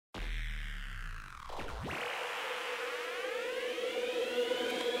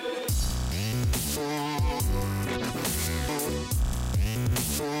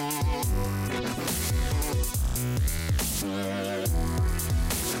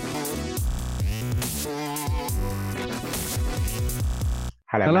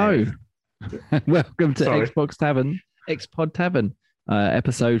Hello, Hello, mate. welcome to Sorry. Xbox Tavern, Xpod Tavern,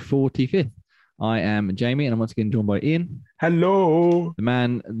 episode 45th. I am Jamie, and I'm once again joined by Ian, Hello. the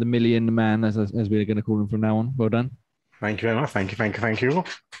man, the million man, as we're going to call him from now on. Well done, Thank you very much. Thank you.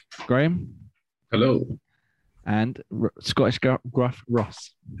 Graham, Hello. and Scottish Gruff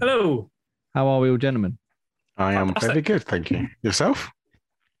Ross. Hello. How are we all, gentlemen? I am Fantastic. very good, thank you. Yourself?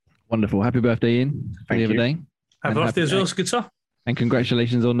 Wonderful. Happy birthday, Ian, for Thank the other you. day. Happy And birthday as happy- well, good sir. And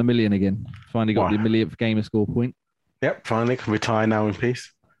congratulations on the million again. Finally got Wow. the millionth gamer score point. Yep, finally can retire now in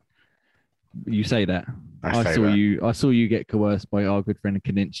peace. You say that. I say that. I saw you get coerced by our good friend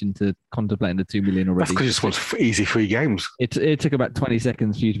Kaninch into contemplating the 2 million That's already. because you just want easy free games. It took about 20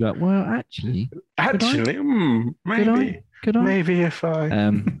 seconds for you to go, well, actually, Actually, maybe. could I? Maybe if I.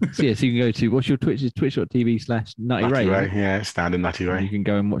 So you can go to, what's your Twitch? Is twitch.tv/Nutty Nutty Ray. Ray, yeah, standard Nutty You Ray. can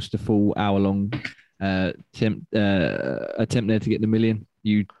go and watch the full hour-long attempt there to get the million.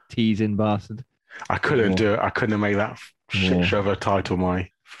 You teasing bastard. I couldn't Or- do it. I couldn't have made that shit Or- show of a title my.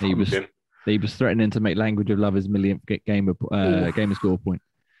 He was- fucking- He was threatening to make Language of Love his millionth gamer score point.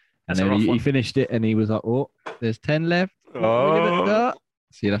 And That's a then rough he one. finished it and he was like, oh, there's 10 left. Oh.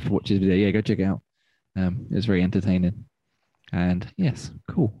 So you'll have to watch his video. Yeah, go check it out. It was very entertaining. And yes,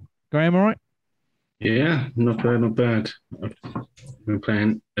 cool. Graham, all right? Yeah, not bad, not bad. I've been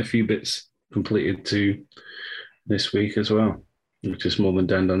playing a few bits completed to this week as well, which is more than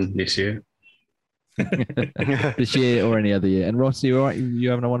done this year. This year or any other year. And Ross, you all right? You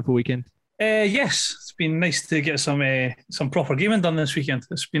having a wonderful weekend? Yes, it's been nice to get some proper gaming done this weekend.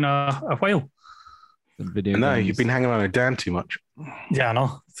 It's been a while. Some video No, games. you've been hanging around with Dan too much. Yeah, I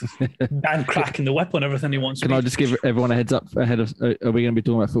know. Dan cracking the whip on everything he wants. Can I just give everyone a heads up ahead of? Are we going to be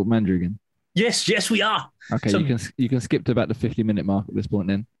talking about Foot Mandrew again? Yes, we are. Okay, Some- you can skip to about the 50-minute mark at this point.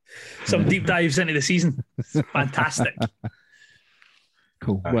 Then Some deep dives into the season. It's fantastic.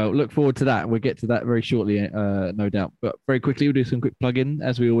 cool. Well, look forward to that. We'll get to that very shortly, no doubt. But very quickly, we'll do some quick plug-in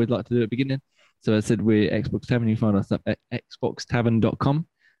as we always like to do at the beginning. So as I said, we're Xbox Tavern. You can find us at xboxtavern.com,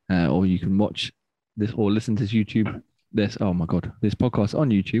 or you can watch this or listen to this this podcast on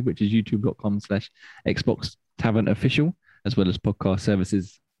YouTube, which is youtube.com/Xbox Tavern Official, as well as podcast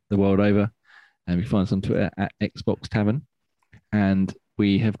services the world over. And we find us on Twitter at Xbox Tavern. And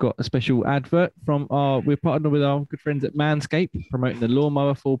we have got a special advert we're partnered with our good friends at Manscaped, promoting the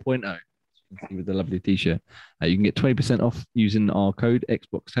Lawnmower 4.0. You can see with the lovely t-shirt. You can get 20% off using our code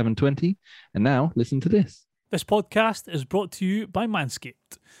Xbox720. And now listen to this. This podcast is brought to you by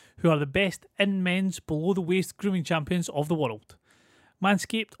Manscaped, who are the best in men's below-the-waist grooming champions of the world.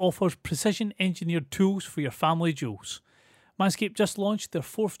 Manscaped offers precision-engineered tools for your family jewels. Manscaped just launched their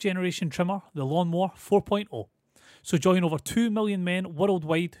 4th-generation trimmer, the Lawnmower 4.0. So join over 2 million men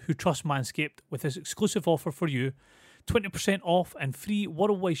worldwide who trust Manscaped with this exclusive offer for you, 20% off and free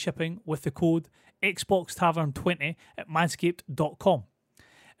worldwide shipping with the code XboxTavern20 at manscaped.com.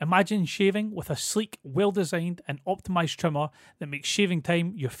 Imagine shaving with a sleek, well-designed and optimised trimmer that makes shaving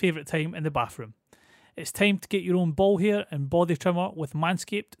time your favourite time in the bathroom. It's time to get your own ball hair and body trimmer with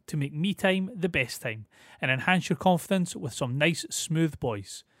Manscaped to make me time the best time and enhance your confidence with some nice, smooth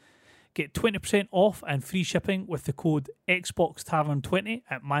boys. Get 20% off and free shipping with the code XboxTavern20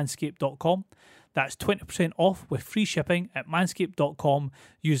 at manscaped.com. That's 20% off with free shipping at manscaped.com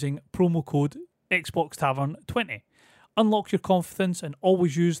using promo code XboxTavern20. Unlock your confidence and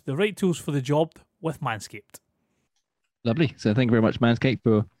always use the right tools for the job with Manscaped. Lovely. So thank you very much, Manscaped,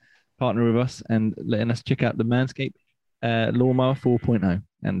 for partnering with us and letting us check out the Manscaped Lawnmower 4.0.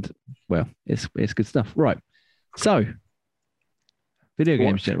 And, well, it's good stuff. Right. So, video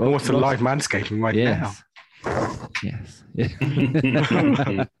games. What's a live manscaping right Yes. Yes. Yeah.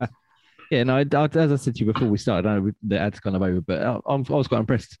 now? Yeah, no, as I said to you before we started, I know the ad's kind of over, but I was quite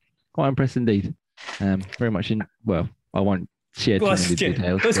impressed. Quite impressed indeed. Very much I won't share too Well, many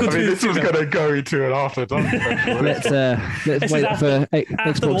details. let's I go but mean, to this was going to go into an after dark. let's This is wait after- for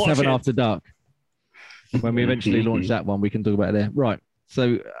after Xbox watch 7 it. After Dark. When we eventually launch that one, we can talk about it there. Right.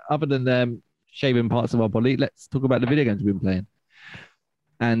 So other than shaving parts of our body, let's talk about the video games we've been playing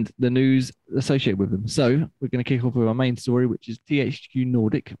and the news associated with them. So we're going to kick off with our main story, which is THQ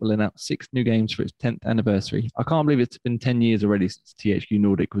Nordic will announce 6 new games for its 10th anniversary. I can't believe it's been 10 years already since THQ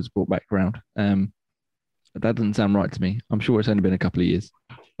Nordic was brought back around. That doesn't sound right to me. I'm sure it's only been a couple of years,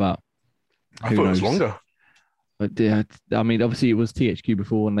 but I who thought it was knows? longer. But yeah, I mean, obviously it was THQ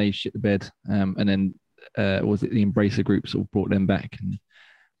before and they shit the bed. And then was it the Embracer Group sort of brought them back and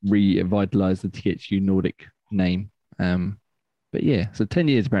revitalized the THQ Nordic name. But yeah, so 10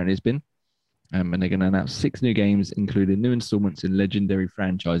 years apparently it's been. And they're going to announce 6 new games, including new installments in legendary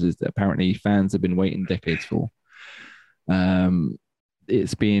franchises that apparently fans have been waiting decades for.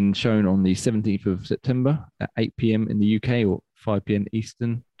 it's being shown on the 17th of September at 8 p.m. in the UK or 5 p.m.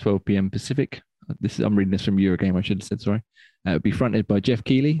 Eastern, 12 p.m. Pacific. I'm reading this from Eurogame, I should have said, sorry. It'll be fronted by Jeff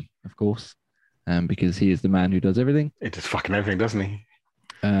Keighley, of course, because he is the man who does everything. He does fucking everything, doesn't he?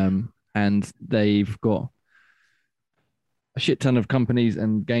 And they've got a shit ton of companies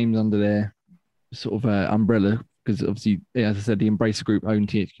and games under their sort of umbrella, because obviously, as I said, the Embracer Group own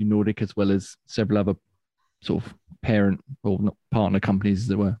THQ Nordic as well as several other sort of parent or not partner companies, as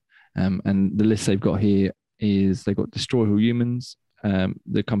it were. And the list they've got here is they've got Destroy All Humans,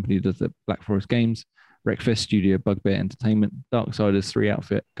 the company that does the Black Forest games, Wreckfest Studio, Bugbear Entertainment, Darksiders 3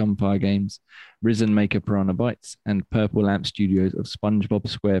 Outfit, Gunfire Games, Risen Maker Piranha Bytes, and Purple Lamp Studios of SpongeBob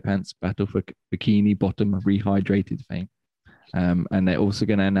SquarePants Battle for Bikini Bottom Rehydrated fame. And they're also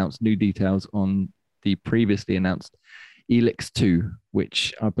going to announce new details on the previously announced Elix 2,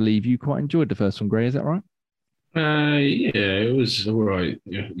 which I believe you quite enjoyed the first one, Gray, is that right? Yeah, it was all right.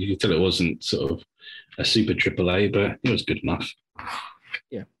 You could tell it wasn't sort of a super AAA, but it was good enough.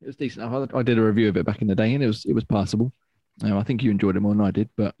 Yeah, it was decent. I did a review of it back in the day, and it was passable. I think you enjoyed it more than I did,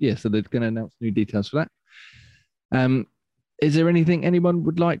 but yeah. So they're going to announce new details for that. Is there anything anyone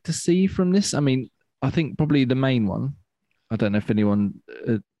would like to see from this? I mean, I think probably the main one. I don't know if anyone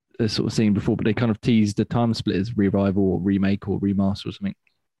has sort of seen before, but they kind of teased the Time Splitters revival or remake or remaster or something.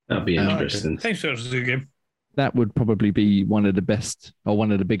 That'd be interesting. Time Splitters is a good game. That would probably be one of the best or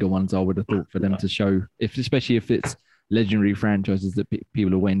one of the bigger ones I would have thought for them to show, especially if it's legendary franchises that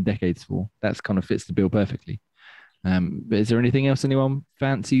people are waiting decades for. That's kind of fits the bill perfectly. But is there anything else anyone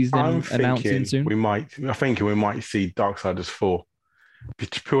fancies them announcing soon? I'm thinking we might see Darksiders 4,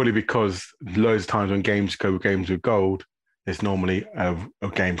 purely because loads of times when games with gold, there's normally a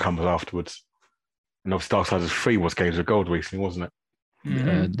game comes afterwards. And obviously Darksiders 3 was games with gold recently, wasn't it?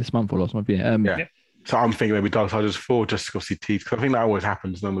 Mm-hmm. This month or last month, yeah. Yeah. So I'm thinking maybe Darksiders 4 just to see teeth, because I think that always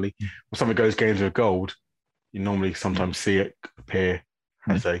happens normally. When something goes games with gold, you normally sometimes see it appear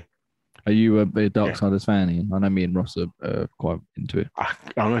as a... Are you a Darksiders fan, Ian? I know me and Ross are quite into it.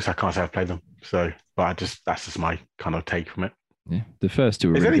 Honestly, I can't say I've played them. So, but that's just my kind of take from it. Yeah, the first two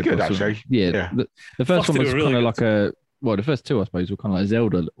were really really good actually. Yeah. The first one was kind of like the first two, I suppose, were kind of like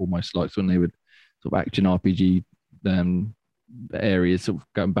Zelda, almost like when they would sort of action RPG areas, sort of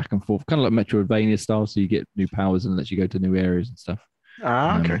going back and forth, kind of like Metroidvania style. So you get new powers and lets you go to new areas and stuff.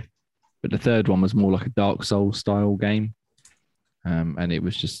 Okay. But the third one was more like a Dark Souls style game. And it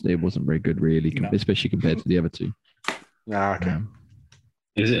wasn't very good, really, especially compared to the other two. Okay.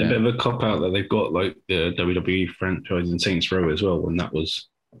 Is it a bit of a cop out that they've got like the WWE franchise in Saints Row as well, when that was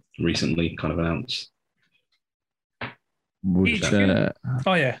recently kind of announced? Oh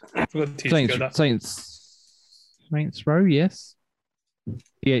yeah, Saints Row, yes.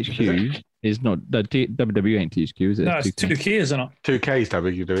 THQ is not the WWE ain't THQ, is it? No, it's 2K, isn't it? 2K is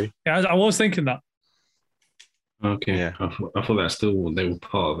WWE. Yeah, I was thinking that. Okay, yeah. I thought that's still they were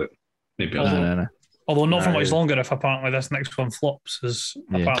part of it. Maybe no. Although not for much longer. If apparently this next one flops, is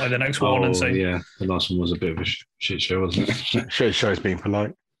apparently the next one inside. Yeah, the last one was a bit of a shit show, wasn't it? Shit show's being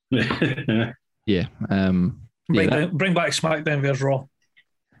polite. Yeah. Bring back SmackDown vs Raw.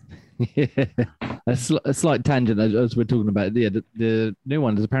 Yeah, a slight tangent as we're talking about. Yeah, the new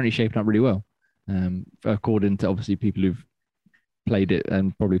one is apparently shaping up really well, according to obviously people who've played it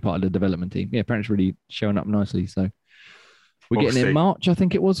and probably part of the development team. Yeah, apparently it's really showing up nicely. So we're getting it in March, I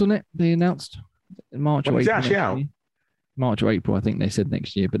think it was, wasn't it? They announced March or April. Is it actually out? March or April, I think they said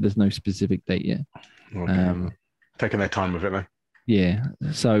next year, but there's no specific date yet. Okay. Taking their time with it, though. Yeah.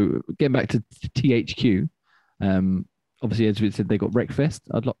 So getting back to THQ, obviously, as we said, they got Wreckfest.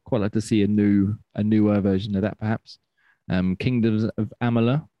 I'd quite like to see a newer version of that, perhaps. Kingdoms of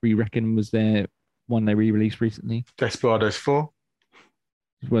Amalur, we reckon, was their one they re-released recently. Desperados 4.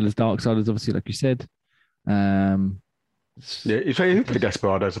 As well as Darksiders, obviously, like you said. Yeah, you played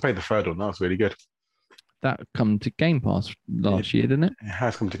Desperados. I played the third one. That was really good. That come to Game Pass last year, didn't it? It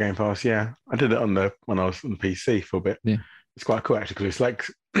has come to Game Pass, yeah. I did it when I was on the PC for a bit. Yeah. It's quite cool, actually, because it's like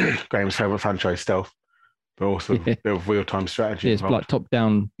Graham's favourite franchise stealth, but also a bit of real-time strategy. Yeah, it's like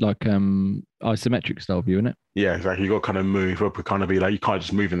top-down, like isometric style view, isn't it? Yeah, exactly. You got to kind of move up and kind of be like, you can't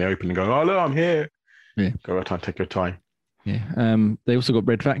just move in the open and go, oh, look, I'm here. Yeah. Go right time, take your time. Yeah. They also got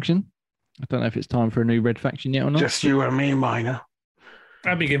Red Faction. I don't know if it's time for a new Red Faction yet or not. Just you and me, Minor.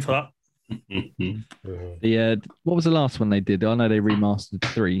 I'd be game for that. What was the last one they did? I know they remastered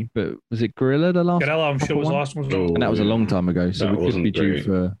 3, but was it Guerrilla the last? Guerrilla, I'm sure was the last one. And that was a long time ago, so we could be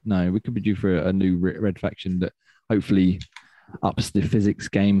due for a new Red Faction that hopefully ups the physics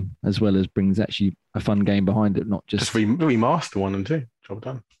game as well as brings actually a fun game behind it, not just remaster 1 and 2. Job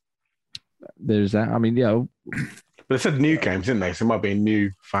done. There's that. I mean, yeah. But they said new games, didn't they? So it might be a new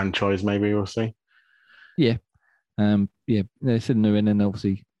franchise, maybe we'll see. Yeah, they said new, and then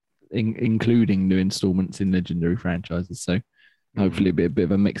obviously including new installments in legendary franchises. So hopefully a bit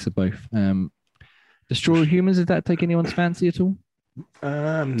of a mix of both. Destroy Humans, did that take anyone's fancy at all?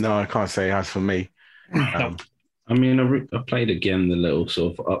 No, I can't say it has for me. I mean, I played again the little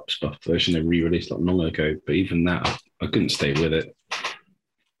sort of upscuffed version they re-released not long ago, but even that, I couldn't stay with it.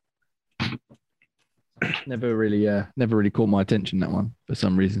 Never really caught my attention, that one, for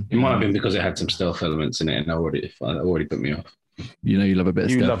some reason. It might have been because it had some stealth elements in it, and already put me off. You know, you love a bit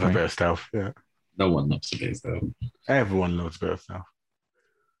of stealth. You love a bit of stealth, yeah. No one loves a bit of stealth. Everyone loves a bit of stealth.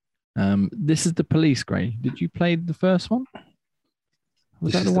 This is the Police, Gray. Did you play the first one?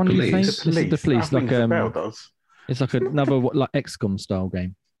 Was that the one you played? This is the Police. It's like another like XCOM style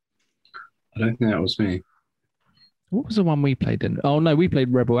game. I don't think that was me. What was the one we played then? Oh no, we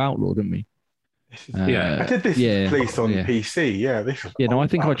played Rebel Outlaw, didn't we? I did this Police on PC. Yeah, this was I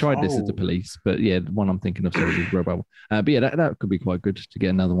think I tried this as the Police, but yeah, the one I'm thinking of is Rebel. But yeah, that could be quite good to get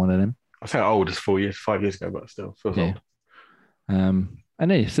another one of them. I say old as 5 years ago, but still feels old. And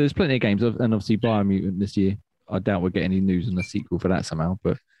yeah, so there's plenty of games, and obviously Biomutant this year. I doubt we'll get any news on the sequel for that somehow,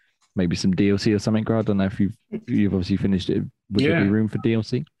 but maybe some DLC or something. I don't know if you've obviously finished it. Would there be room for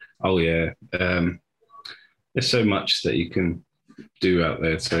DLC? Oh yeah, there's so much that you can do out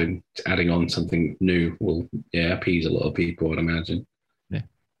there. So adding on something new will appease a lot of people, I'd imagine. Yeah,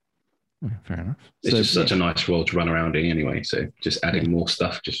 fair enough. It's just such a nice world to run around in anyway. So just adding more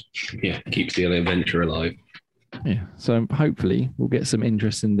stuff just keeps the adventure alive. Yeah, so hopefully we'll get some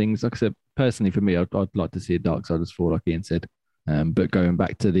interesting things. Like I said, personally for me, I'd like to see a Darksiders 4, like Ian said, but going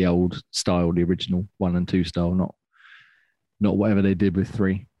back to the old style, the original 1 and 2 style, not whatever they did with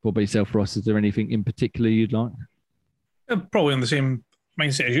 3. What about yourself, Ross? Is there anything in particular you'd like? Probably on the same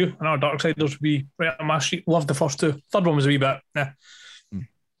mindset as you. I know Darksiders would be right up my street. Loved the first 2. Third one was a wee bit,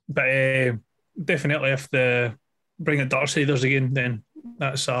 but definitely if they bring it Darksiders again, then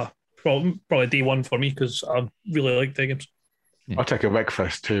that's probably day one for me because I really like the games. Yeah. I'll take a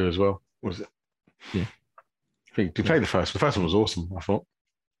Wreckfest too as well. Was it? Yeah. I think to play the first one was awesome, I thought.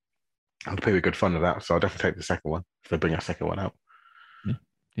 I'd play with good fun of that, so I'll definitely take the second one if they bring a second one out.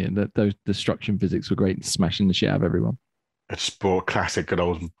 Yeah, those destruction physics were great, smashing the shit out of everyone. It's brought classic good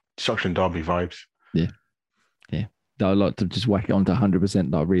old Destruction Derby vibes. Yeah. I'd like to just whack it onto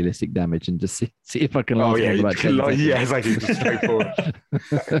 100% like realistic damage and just see if I can last about 10 seconds. Yeah, exactly. Just straightforward.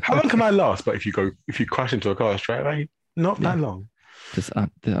 How long can I last? But if you crash into a car straight away, not that long. Just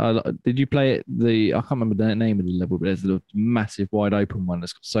did you play it? I can't remember the name of the level, but there's a massive wide open one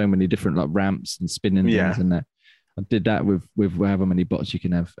that's got so many different like ramps and spinning things in there. I did that with however many bots you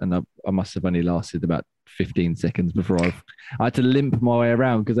can have, and I must have only lasted about 15 seconds before I had to limp my way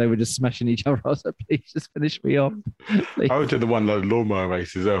around because they were just smashing each other. I was like, please just finish me off. Please. I would do the one like lawnmower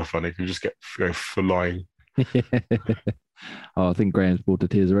races. They were funny. You just go flying. I think Graham's brought to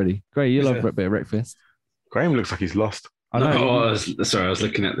tears already. Graham, you love a bit of Wreckfest. Graham looks like he's lost. I know. I was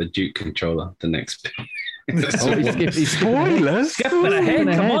looking at the Duke controller. The next. Spoilers. Skipping ahead.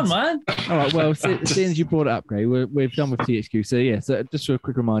 Come on, man. All right. Well, since you brought it up, Gray, we've done with THQ. So yeah. So just for a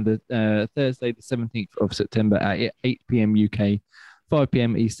quick reminder, Thursday the 17th of September at 8 p.m. UK, 5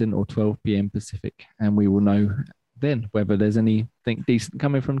 p.m. Eastern, or 12 p.m. Pacific, and we will know then whether there's anything decent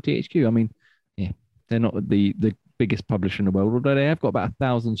coming from THQ. I mean, they're not the biggest publisher in the world, although they have got about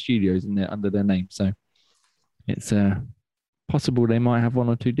 1,000 studios in there under their name. So it's possible they might have one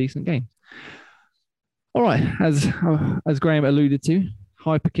or two decent games. All right, as Graham alluded to,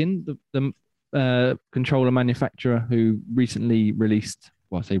 Hyperkin, the controller manufacturer who recently released,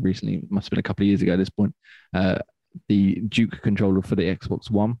 well, I say recently, it must have been a couple of years ago at this point, the Duke controller for the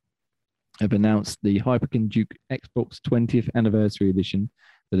Xbox One, have announced the Hyperkin Duke Xbox 20th Anniversary Edition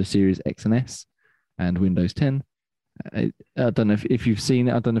for the Series X and S and Windows 10. I don't know if you've seen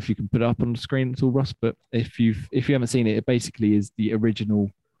it. I don't know if you can put it up on the screen at all, Ross, but if you haven't seen it, it basically is the original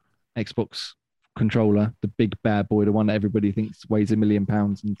Xbox controller, the big bad boy, the one that everybody thinks weighs £1 million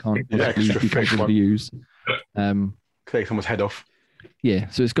and can't possibly be capable to use. Take someone's head off. Yeah,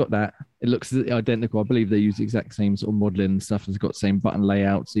 so it's got that. It looks identical. I believe they use the exact same sort of modeling and stuff. It's got the same button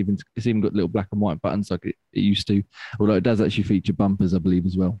layouts. It's even got little black and white buttons like it used to. Although it does actually feature bumpers, I believe,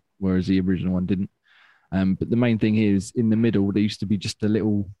 as well, whereas the original one didn't. But the main thing here is in the middle, there used to be just a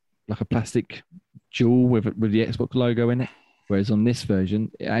little, like a plastic jewel with the Xbox logo in it. Whereas on this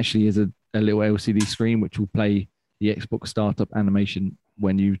version, it actually is a little LCD screen which will play the Xbox startup animation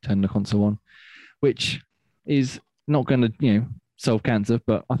when you turn the console on, which is not going to, solve cancer,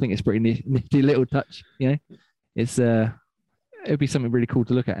 but I think it's pretty nifty little touch. It's it'd be something really cool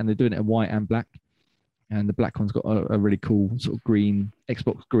to look at, and they're doing it in white and black. and the black one's got a really cool sort of green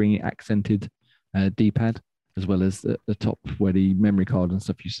Xbox green accented D-pad, as well as the top where the memory card and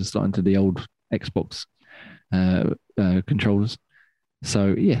stuff used to slot into the old Xbox controllers.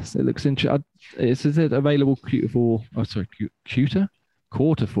 So yes, it looks interesting. It says it's available quarter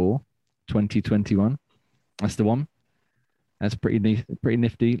four 2021. That's the one. That's pretty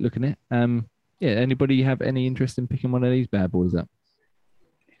nifty looking at. Yeah. Anybody have any interest in picking one of these bad boys up?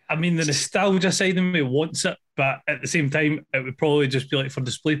 I mean, the nostalgia side of me wants it, but at the same time, it would probably just be like for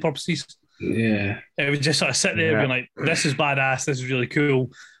display purposes. Yeah. It would just sort of sit there and be like, this is badass, this is really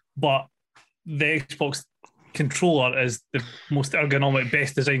cool. But the Xbox controller is the most ergonomic,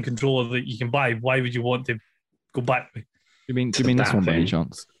 best designed controller that you can buy. Why would you want to go back? Do you mean this one by any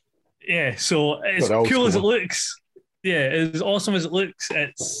chance? Yeah, so as cool as it looks, yeah, as awesome as it looks,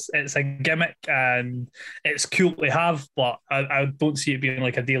 it's a gimmick and it's cool to have, but I don't see it being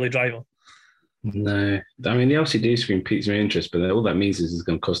like a daily driver. No, I mean the LCD screen piques my interest, but all that means is it's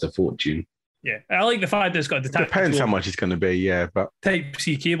going to cost a fortune. Yeah, I like the fact that it's got a detachable. Depends how much it's going to be, yeah, but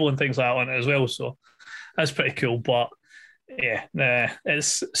Type-C cable and things like that on it as well, so that's pretty cool. But yeah,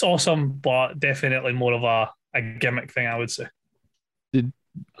 it's awesome, but definitely more of a gimmick thing, I would say.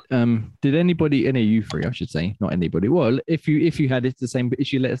 Did anybody, any of you three, I should say, not anybody. Well, if you had it the same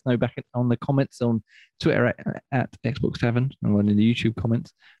issue, let us know back on the comments on Twitter at Xbox Tavern and in the YouTube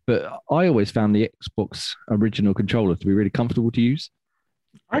comments. But I always found the Xbox original controller to be really comfortable to use.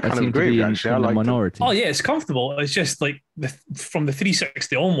 I kind of agree with you, actually. I like minority. Oh yeah, it's comfortable. It's just like from the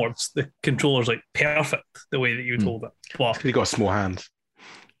 360 onwards, the controller's like perfect the way that you told it. But you got small hands.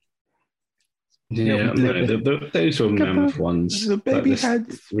 Yeah, those were mammoth ones. The baby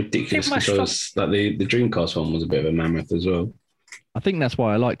heads. Ridiculous controllers. Like the Dreamcast one was a bit of a mammoth as well. I think that's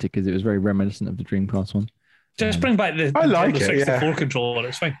why I liked it, because it was very reminiscent of the Dreamcast one. Just bring back the I like Nintendo it, 64 controller.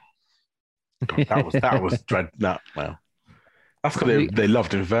 It's fine. God, that was dread. Wow, that's because they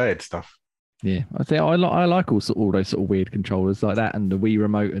loved inverted stuff. Yeah, I think I like all those sort of weird controllers like that, and the Wii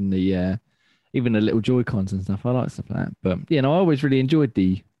remote and the even the little Joy-Cons and stuff. I like stuff like that. But I always really enjoyed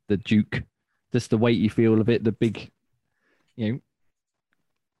the Duke. Just the weight you feel of it, the big, you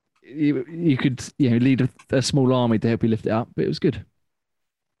could lead a small army to help you lift it up, but it was good.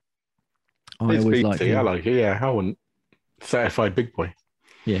 I always liked it. I like it. Yeah, I wouldn't. Certified big boy.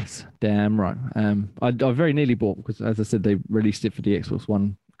 Yes, damn right. I very nearly bought, because as I said, they released it for the Xbox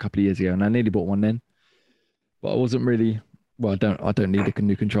One a couple of years ago, and I nearly bought one then, but I wasn't really. Well, I don't need a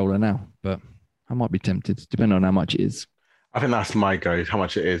new controller now, but I might be tempted, depending on how much it is. I think that's my go, how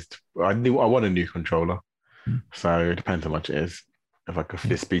much it is. I want a new controller. So it depends how much it is. If I could fit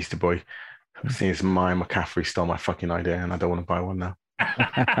this Beastie Boy. Since McCaffrey stole my fucking idea and I don't want to buy one now.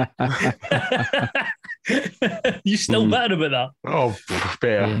 You still mad about that? Oh,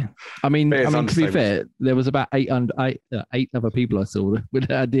 fair. Yeah. I mean, to be fair, there was about eight other people I saw with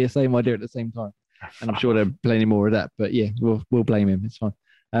the same idea at the same time. And I'm sure there are plenty more of that. But yeah, we'll blame him. It's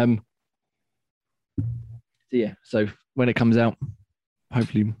fine. So when it comes out,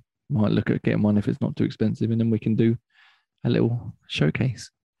 hopefully might look at getting one if it's not too expensive, and then we can do a little showcase.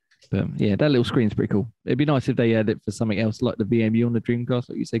 But yeah, that little screen's pretty cool. It'd be nice if they had it for something else, like the VMU on the Dreamcast,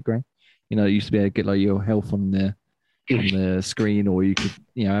 like you said, Graham. It used to be able to get like your health on the screen, or you could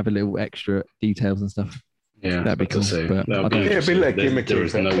have a little extra details and stuff. Yeah, that'd be cool. But it'd be like gimmicky. There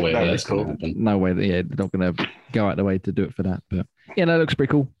is no way that's cool. No way. They're not going to go out the way to do it for that. But yeah, that looks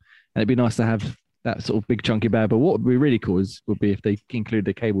pretty cool, and it'd be nice to have that sort of big chunky bag. But what would be really cool would be if they include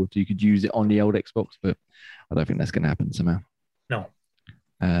the cable so you could use it on the old Xbox, but I don't think that's going to happen somehow. No.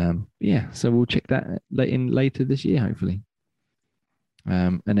 Yeah, so we'll check that later this year, hopefully.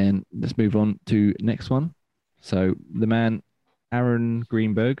 And then let's move on to next one. So the man, Aaron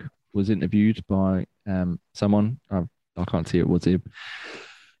Greenberg, was interviewed by someone, I can't see it, was him,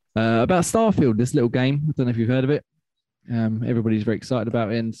 about Starfield, this little game. I don't know if you've heard of it. Everybody's very excited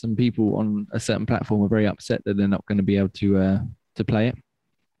about it, and some people on a certain platform are very upset that they're not going to be able to play it.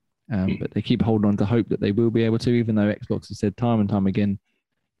 But they keep holding on to hope that they will be able to, even though Xbox has said time and time again,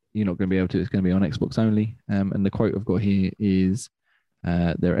 you're not going to be able to. It's going to be on Xbox only. And the quote I've got here is,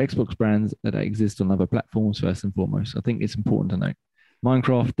 there are Xbox brands that exist on other platforms first and foremost. I think it's important to note.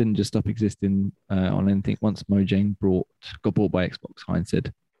 Minecraft didn't just stop existing on anything once Mojang got bought by Xbox. Hines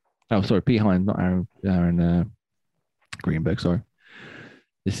said. Oh, sorry, Pete Hines, not Aaron Greenberg, sorry.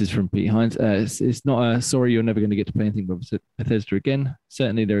 This is from Pete Hines. It's not a sorry you're never going to get to play anything with Bethesda again.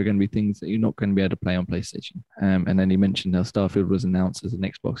 Certainly there are going to be things that you're not going to be able to play on PlayStation. And then he mentioned how Starfield was announced as an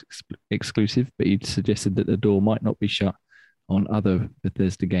Xbox exclusive, but he suggested that the door might not be shut on other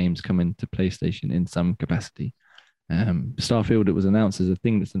Bethesda games coming to PlayStation in some capacity. Starfield, it was announced as a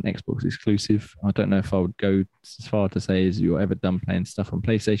thing that's an Xbox exclusive. I don't know if I would go as far to say is you're ever done playing stuff on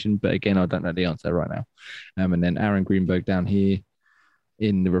PlayStation, but again, I don't know the answer right now. And then Aaron Greenberg down here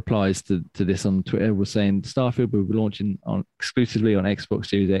in the replies to this on Twitter was saying Starfield will be launching exclusively on Xbox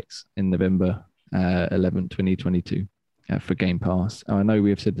Series X in November 11, 2022 for Game Pass. I know we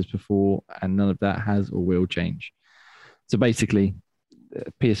have said this before, and none of that has or will change. So basically,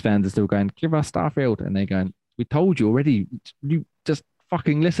 PS fans are still going, give us Starfield, and they're going, we told you already. You just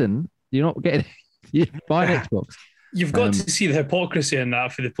fucking listen. You're not getting you buy an Xbox. You've got to see the hypocrisy in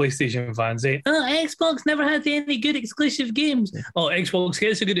that for the PlayStation fans. Xbox never had any good exclusive games. Oh, Xbox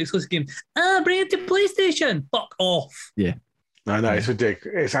gets a good exclusive game. Bring it to PlayStation. Fuck off. Yeah. No, it's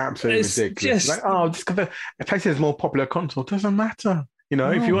ridiculous. It's absolutely ridiculous. Just because the PlayStation's more popular console doesn't matter.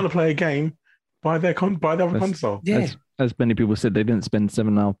 If you want to play a game, buy the other console. Yeah. As many people said, they didn't spend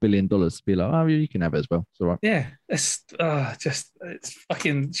 $7.5 billion to be like, oh, you can have it as well. It's all right. Yeah, it's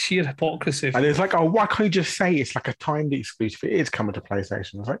fucking sheer hypocrisy. And it's like, oh, why can't you just say it's like a timed exclusive? It is coming to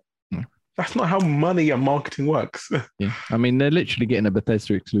PlayStation. It's like, that's not how money and marketing works. Yeah, I mean, they're literally getting a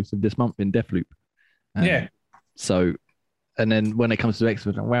Bethesda exclusive this month in Deathloop. Yeah. So, and then when it comes to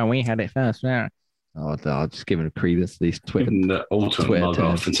Xbox, well, we had it first. Yeah. Oh, I'll just give it a credence. These Twitter. The ultimate mug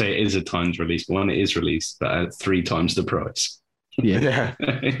off and say it is a timed release. But when it is released, but at 3 times the price. Yeah.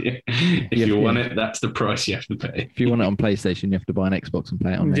 If you want it, that's the price you have to pay. If you want it on PlayStation, you have to buy an Xbox and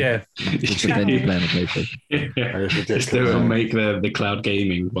play it on there. Yeah. Then you play on the PlayStation. Just don't make the cloud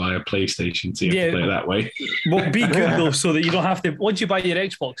gaming via PlayStation, so you have to play it that way. Well, be good though, so that you don't have to. Once you buy your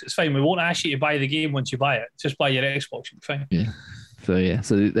Xbox, it's fine. We won't ask you to buy the game once you buy it. Just buy your Xbox, you'll be fine. Yeah.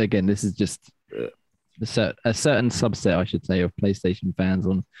 So again, this is just a certain subset, I should say, of PlayStation fans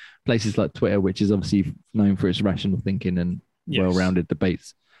on places like Twitter, which is obviously known for its rational thinking and well-rounded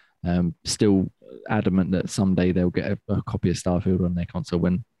debates. Still adamant that someday they'll get a copy of Starfield on their console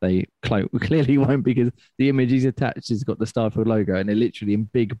when they clearly won't, because the image he's attached has got the Starfield logo and it literally in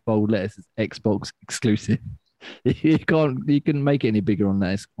big bold letters says Xbox exclusive. You can make it any bigger on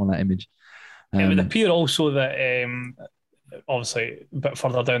that image. It would appear also that obviously a bit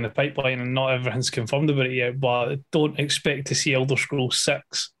further down the pipeline and not everything's confirmed about it yet, but I don't expect to see Elder Scrolls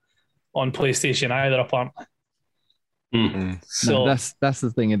 6 on PlayStation either, apparently. Mm-hmm. So that's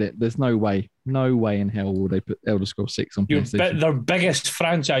the thing in it. There's no way in hell will they put Elder Scrolls 6 on PlayStation. Their biggest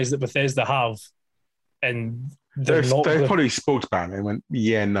franchise that Bethesda have, and they probably spoke about it and went,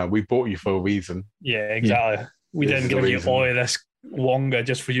 yeah, no, we bought you for a reason. Yeah, exactly. We didn't give you all of this longer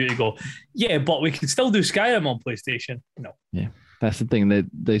just for you to go, yeah, but we can still do Skyrim on PlayStation. No. Yeah, that's the thing that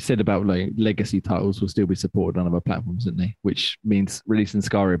they said about like legacy titles will still be supported on other platforms, didn't they? Which means releasing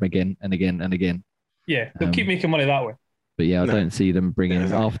Skyrim again and again and again. Yeah, they'll keep making money that way. But yeah, I don't see them bringing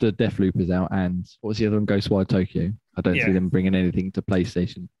after Deathloop is out and what's the other one, Ghostwire Tokyo. I don't see them bringing anything to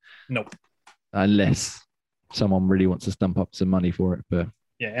PlayStation. Nope. Unless someone really wants to stump up some money for it, but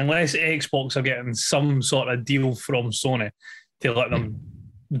unless Xbox are getting some sort of deal from Sony to let them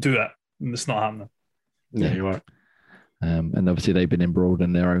do it. It's not happening. Yeah, you're right. And obviously they've been embroiled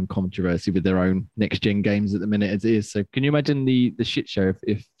in their own controversy with their own next-gen games at the minute as it is. So can you imagine the shit show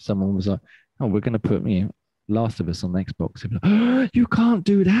if someone was like, oh, we're going to put Last of Us on Xbox. Like, oh, you can't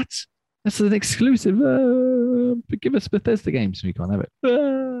do that. That's an exclusive. Give us Bethesda games. We can't have it.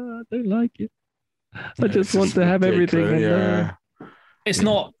 I don't like it. I just want to have everything. It's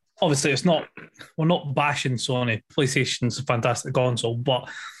not, obviously, we're not bashing Sony. PlayStation's a fantastic console, but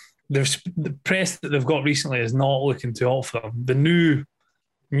the press that they've got recently is not looking too hot for them. The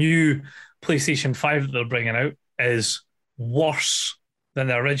new PlayStation 5 that they're bringing out is worse than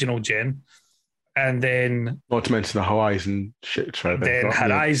the original gen. And then, not to mention the Horizon shit show. Then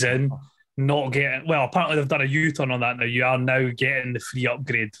Horizon not getting, well, apparently they've done a U-turn on that now. You are now getting the free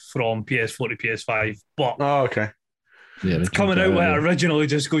upgrade from PS4 to PS5. But okay. Yeah, it's coming out with originally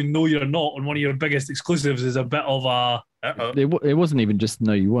just going, no, you're not, on one of your biggest exclusives is a bit of a... It wasn't even just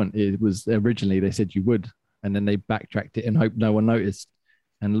no, you weren't. It was originally they said you would, and then they backtracked it and hoped no one noticed.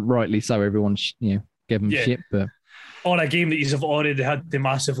 And rightly so, everyone gave them shit. But on a game that you've already had to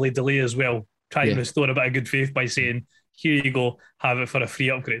massively delay as well, trying to restore a bit of good faith by saying, here you go, have it for a free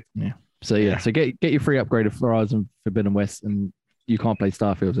upgrade. Yeah. So so get your free upgrade of Horizon Forbidden West, and you can't play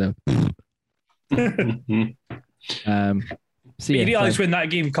Starfield there. You realise when that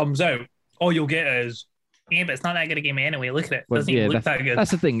game comes out, all you'll get is, but it's not that good a game anyway. Look at it. It doesn't even look that good.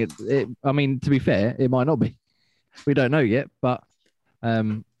 That's the thing. I mean, to be fair, it might not be. We don't know yet, but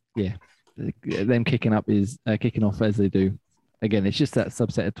them kicking off as they do. Again, it's just that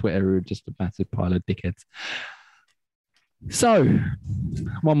subset of Twitter who are just a massive pile of dickheads. So,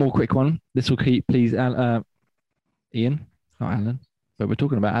 one more quick one. This will please Ian, not Alan, but we're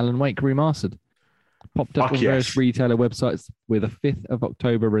talking about Alan Wake Remastered. Popped up Fuck on various yes. retailer websites with a 5th of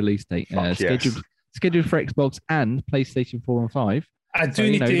October release date. Fuck yes. Scheduled for Xbox and PlayStation 4 and 5. I do So,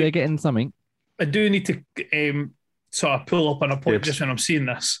 need to. they're getting something. I do need to sort of pull up on a point Dibs. just when I'm seeing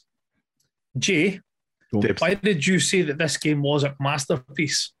this. Jay, Dibs. why did you say that this game was a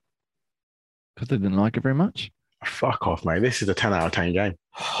masterpiece? Because they didn't like it very much. Fuck off, mate. This is a 10 out of 10 game.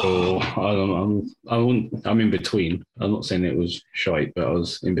 Oh, I'm in between. I'm not saying it was shite, but I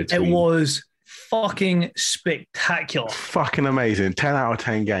was in It between. was fucking spectacular. Fucking amazing. 10 out of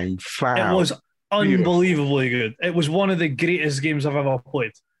 10 game. Flat It out. was unbelievably good. It was one of the greatest games I've ever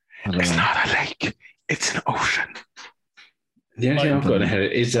played. I don't It's know. not a lake. It's an ocean. The only thing Like- I've got in my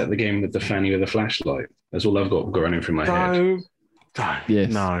head is that the game with the fanny with the flashlight. That's all I've got running through my head. No.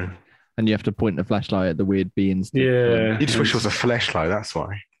 Yes. No. And you have to point the flashlight at the weird bee and stuff. Yeah. You just wish it was a flashlight, that's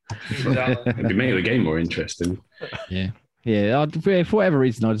why. It'd be making the game more interesting. Yeah. For whatever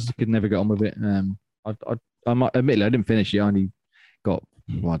reason, I just could never get on with it. I might admit I didn't finish it. I only got,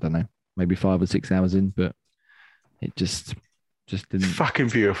 I don't know, maybe 5 or 6 hours in, but it just didn't. Fucking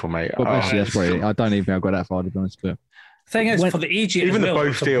beautiful, mate. Well, Oh, actually, that's probably. I don't even think I got that far, to be honest. But Thing is, When- for the age it is, even the well,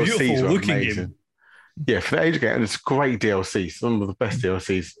 both it's a DLCs beautiful were looking amazing. game. Yeah, for the age of game, it's great DLC. Some of the best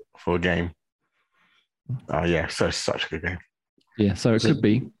DLCs for a game. Oh yeah, such a good game. yeah, so it could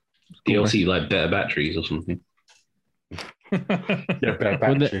be. DLC like better batteries or something. Yeah, better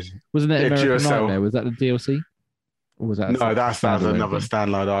Wasn't it- batteries. Wasn't it Yeah, American Duracell. Nightmare? Was that the DLC? Or was that? No, that's standalone another thing?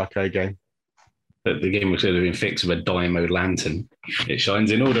 standalone arcade game. But the game was going to be fixed with a dynamo lantern. It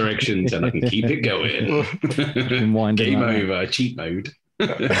shines in all directions and I can keep it going. Been winding Game like that. over, cheat mode.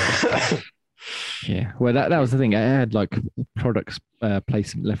 Yeah, well, that was the thing. It had like products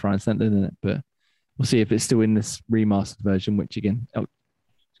placement left, right, and centre in it, but we'll see if it's still in this remastered version. Which again,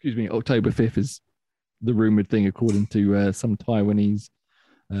 October 5th is the rumored thing, according to some Taiwanese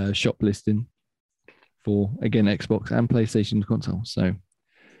shop listing for again Xbox and PlayStation console. So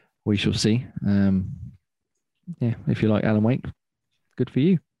we shall see. Yeah, if you like Alan Wake, good for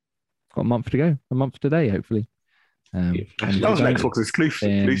you. Got a month to go. A month today, hopefully. And if That you was an don't- Xbox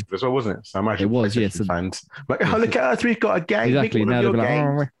exclusive as well, wasn't it? So I imagine It was, yes. PlayStation fans like, oh, look at us, we've got a game. Exactly. We've got Now one they'll of be your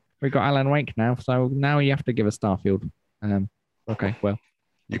like, games. we got Alan Wake now, so now you have to give us Starfield. Okay, well,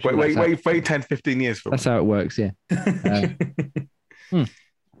 You I'm sure wait 10, 15 years for that's how it works. Yeah.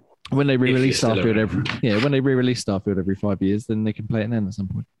 When they re-release still Starfield when they re-release Starfield every 5 years, then they can play it then at some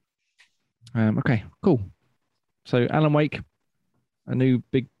point. Okay, cool. So Alan Wake, a new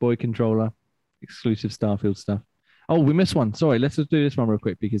big boy controller, exclusive Starfield stuff. Oh, we missed one. Sorry, let's just do this one real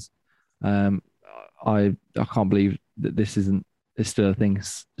quick because I can't believe that this isn't. It's still a thing.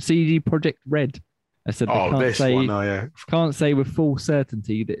 CD Projekt Red. I said they Oh, this one, oh yeah. can't say with full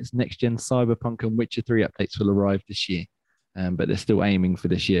certainty that its next-gen Cyberpunk and Witcher 3 updates will arrive this year, but they're still aiming for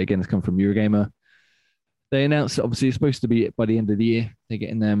this year. Again, it's come from Eurogamer. They announced, obviously, it's supposed to be by the end of the year. They're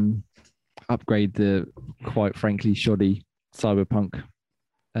getting them upgrade the, quite frankly, shoddy Cyberpunk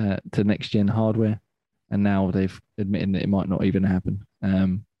to next-gen hardware, and now they've admitted that it might not even happen.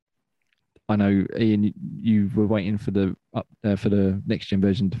 I know, Ian, you were waiting for the next-gen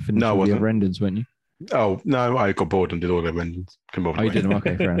version to finish No, I all the wasn't. other endings, weren't you? Oh no, I got bored and did all the engines. Oh, you didn't?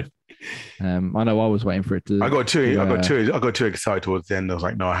 Okay, fair enough. I know I was waiting for it to. I got too excited towards the end. I was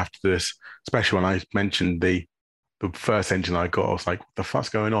like, no, I have to do this. Especially when I mentioned the first engine I got, I was like, what the fuck's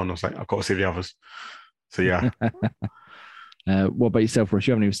going on? I was like, I've got to see the others. So yeah. What about yourself, Rush?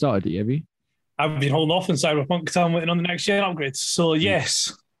 You haven't even started it, have you? I've been holding off on Cyberpunk because I'm waiting on the next gen upgrades. So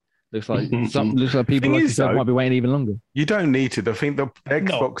yes, Looks like people Thing like is, yourself though, might be waiting even longer. You don't need to. I think the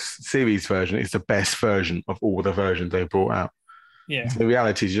Xbox Series version is the best version of all the versions they brought out. yeah. The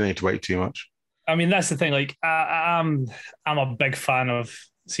reality is you don't need to wait too much. I mean, that's the thing. Like, I'm a big fan of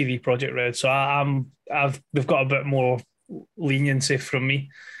CD Projekt Red, so they've got a bit more leniency from me,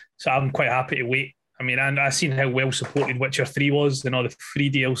 so I'm quite happy to wait. I mean, and I've seen how well supported Witcher 3 was, and all the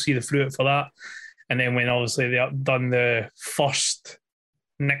free DLC they threw it for that, and then when obviously they done the first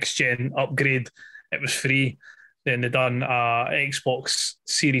next gen upgrade, it was free. Then they done Xbox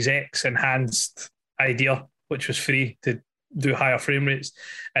Series X enhanced idea, which was free to do higher frame rates,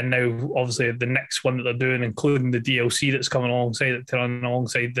 and now obviously the next one that they're doing, including the DLC that's coming alongside it to run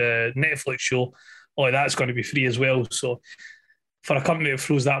alongside the Netflix show, that's going to be free as well. So for a company that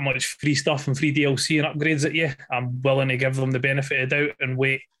throws that much free stuff and free DLC and upgrades at you, I'm willing to give them the benefit of doubt and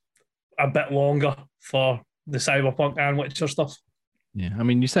wait a bit longer for the Cyberpunk and Witcher stuff. Yeah, I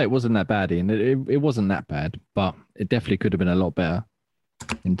mean, you say it wasn't that bad, Ian. It wasn't that bad, but it definitely could have been a lot better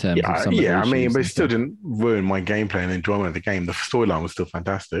in terms of some of the I mean, issues but it and still stuff. didn't ruin my gameplay and enjoyment of the game. The storyline was still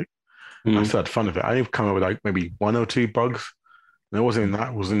fantastic. I still had fun with it. I come up with like maybe 1 or 2 bugs. And it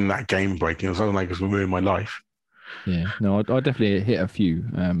wasn't that game breaking. It was something like it was ruining my life. Yeah, no, I definitely hit a few.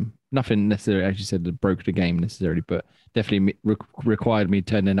 Nothing necessarily, as you said, that broke the game necessarily, but definitely required me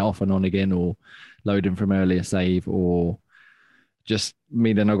turning it off and on again, or loading from earlier save, or just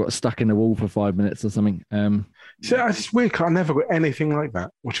me then I got stuck in the wall for 5 minutes or something. So it's just weird. I never got anything like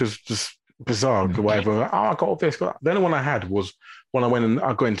that, which was just bizarre. Whatever. Oh, I got all this. The only one I had was when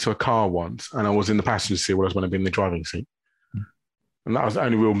I got into a car once, and I was in the passenger seat, whereas when I've been in the driving seat, and that was the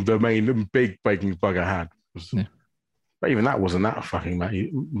only the main big breaking bug I had. But even that wasn't that fucking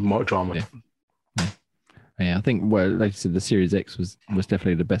drama. Yeah, I think like you said, the Series X was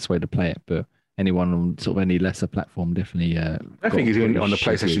definitely the best way to play it, but anyone on sort of any lesser platform definitely. I think it's on the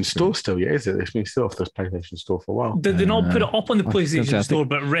PlayStation Store still. Yeah, is it? It's been still off the PlayStation Store for a while. Did they not put it up on the PlayStation Store,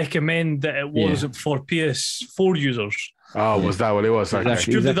 but recommend that it wasn't for PS4 users? Oh, was that what it was?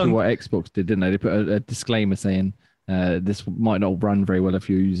 Exactly what Xbox did, didn't they? They put a disclaimer saying this might not run very well if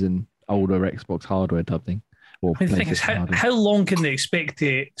you're using older Xbox hardware type thing. Or the thing is, how long can they expect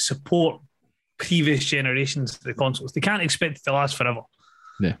to support previous generations of the consoles? They can't expect it to last forever.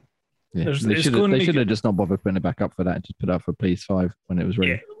 Yeah. They should have just not bothered putting it back up for that. Just put it up for PS5 when it was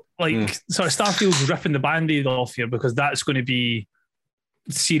ready. Yeah, sort of Starfield's ripping the band-aid off here because that's going to be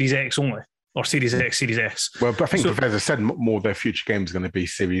Series X only, or Series X, Series S. Well, but I think Bethesda said more of their future games are going to be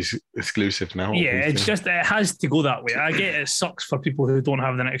Series exclusive now. Yeah, it's just it has to go that way. I get it sucks for people who don't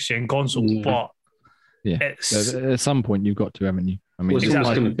have the next gen console, but at some point you've got to, haven't you? I mean, it's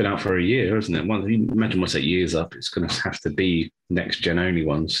almost going to be out for a year, isn't it? Imagine once that year's up, it's going to have to be next gen only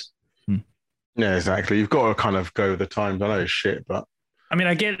ones. Yeah, exactly. You've got to kind of go with the times. I know it's shit, but I mean,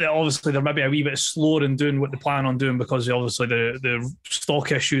 I get that obviously they're maybe a wee bit slower in doing what they plan on doing because obviously the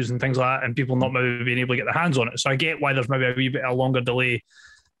stock issues and things like that, and people not maybe being able to get their hands on it. So I get why there's maybe a wee bit a longer delay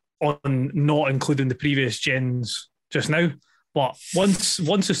on not including the previous gens just now. But once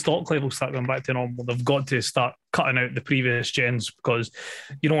the stock levels start going back to normal, they've got to start cutting out the previous gens because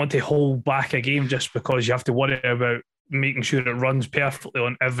you don't want to hold back a game just because you have to worry about making sure it runs perfectly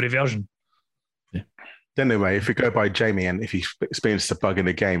on every version. Yeah. Anyway, if we go by Jamie and if he experiences a bug in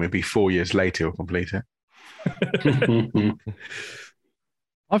the game, it'd be 4 years later he'll complete it.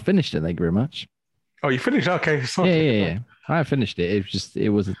 I finished it. Thank you very much. Oh, you finished? Okay. Yeah. I finished it.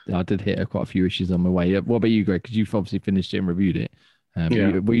 I did hit quite a few issues on my way. What about you, Greg? Because you've obviously finished it and reviewed it.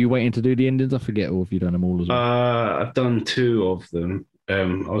 Were you waiting to do the endings? I forget, or have you done them all as well? I've done 2 of them. I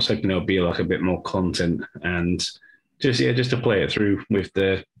was hoping there'll be like a bit more content and just to play it through with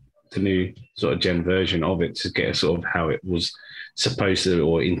the new sort of gen version of it to get a sort of how it was supposed to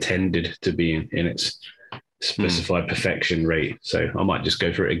or intended to be in its specified perfection rate. So I might just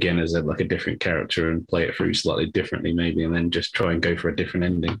go for it again as a different character and play it through slightly differently maybe, and then just try and go for a different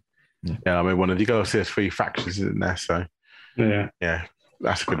ending. Yeah, I mean, one of you guys there's 3 factions in there, so yeah,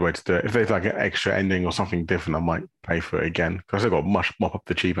 that's a good way to do it. If there's like an extra ending or something different, I might pay for it again because I've got much mop up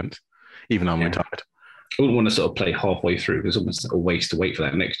the achievements, even though I'm retired. I wouldn't want to sort of play halfway through. It's almost a waste to wait for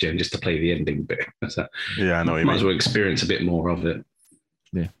that next gen just to play the ending bit. Yeah, I know what you might as well experience a bit more of it.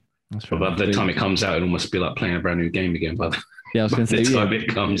 Yeah, that's right. But by the time it comes out, it'll almost be like playing a brand new game again. But I was going to say, time it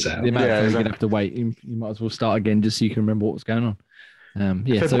comes out, the amount of time you're going to have to wait, you might as well start again just so you can remember what's going on.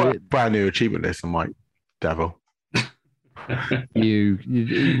 So brand new achievement list, I might dabble. you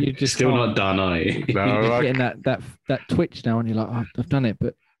just still not done, are you? You're getting that twitch now, and you're like, oh, I've done it,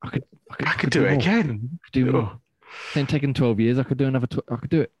 but I could do it again. It's taken 12 years. I could do another. I could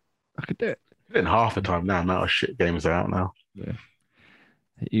do it. In half the time now. Now shit games are out now. Yeah.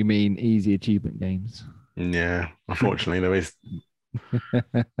 You mean easy achievement games? Yeah. Unfortunately, there is.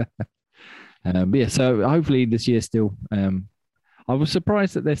 So hopefully this year still. I was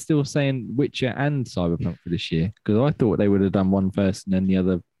surprised that they're still saying Witcher and Cyberpunk for this year because I thought they would have done one first and then the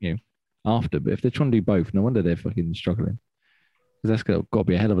other, after. But if they're trying to do both, no wonder they're fucking struggling. Because that's got to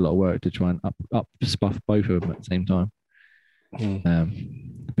be a hell of a lot of work to try and up spuff both of them at the same time.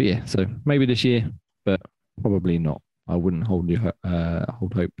 But yeah, so maybe this year, but probably not. I wouldn't hold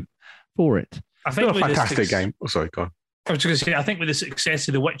hope for it. I think it's a fantastic game. Oh, sorry, go on. I was just going to say, I think with the success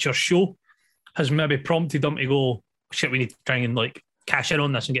of the Witcher show has maybe prompted them to go, shit, we need to try and cash in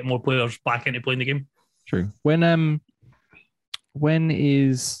on this and get more players back into playing the game. True. When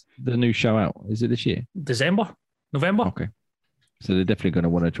is the new show out? Is it this year? November. Okay. So they're definitely going to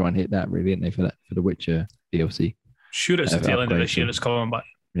want to try and hit that, really, aren't they, for the Witcher DLC? Sure, it's the tail end of this year. It's coming back.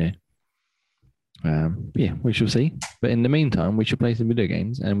 Yeah. We shall see. But in the meantime, we should play some video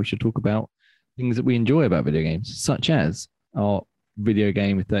games and we should talk about things that we enjoy about video games, such as our video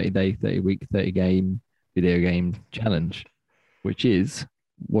game 30-day, 30-week, 30-game video game challenge, which is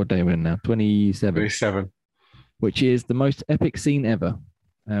what day we're in now? 27, 27. which is the most epic scene ever.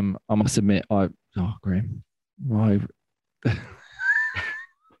 I must admit, Graham, I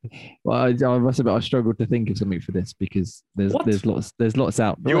must admit, I struggled to think of something for this because there's lots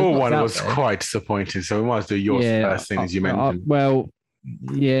out. Your one was quite disappointing, so we might as do yours first thing as you mentioned.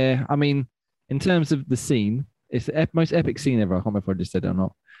 Yeah. I mean, in terms of the scene, it's the most epic scene ever. I can't remember if I just said it or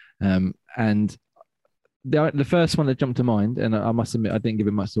not. And the first one that jumped to mind, and I must admit I didn't give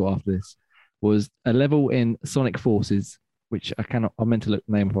it much thought after this, was a level in Sonic Forces, which I meant to look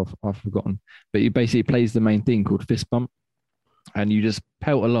the name of, I've forgotten, but it basically plays the main theme called Fist Bump, and you just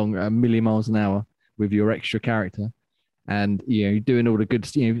pelt along at 1,000,000 miles an hour with your extra character, and you're doing all the good,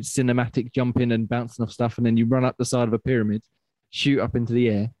 cinematic jumping and bouncing off stuff, and then you run up the side of a pyramid, shoot up into the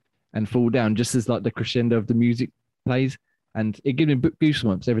air, and fall down just as like the crescendo of the music plays, and it gives me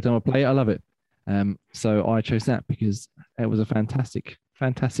goosebumps every time I play it. I love it. So I chose that because it was a fantastic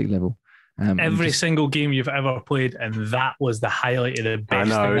level. Every single game you've ever played, and that was the highlight of the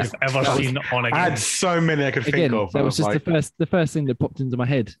best thing you've ever seen on a game. I had so many I could think of. That was just the first thing that popped into my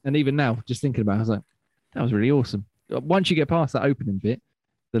head. And even now, just thinking about it, I was like, that was really awesome. Once you get past that opening bit,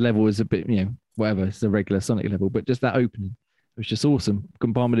 the level is a bit, whatever, it's a regular Sonic level, but just that opening, it was just awesome.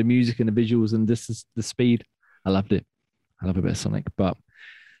 Combined with the music and the visuals and the speed, I loved it. I love a bit of Sonic. But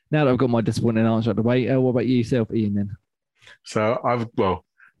now that I've got my disappointing answer out of the way, what about yourself, Ian, then? So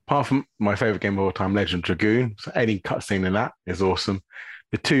apart from my favorite game of all time, Legend of Dragoon, so any cutscene in that is awesome.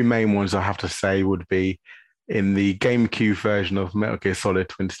 The two main ones I have to say would be in the GameCube version of Metal Gear Solid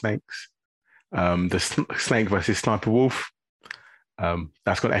Twin Snakes, the Snake versus Sniper Wolf.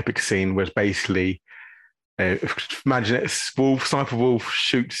 That's got an epic scene where it's basically, imagine it, Sniper Wolf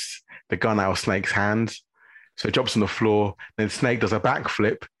shoots the gun out of Snake's hands, so it drops on the floor. Then Snake does a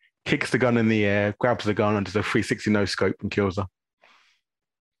backflip, kicks the gun in the air, grabs the gun, and does a 360 no scope and kills her.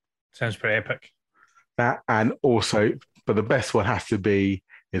 Sounds pretty epic. That, and also, but the best one has to be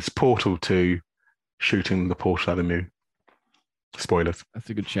is Portal 2 shooting the portal out of the moon. Spoilers. That's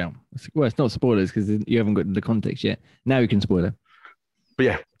a good shout. Well, it's not spoilers because you haven't got the context yet. Now you can spoil it.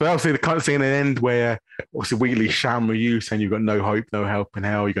 But obviously the cutscene at the end where obviously Wheatley shouting you saying you've got no hope, no help in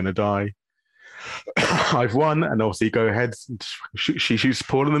hell, you're going to die. I've won, and obviously you go ahead and she shoots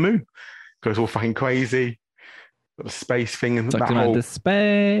Paul on the moon, goes all fucking crazy, got the space thing and talking that whole the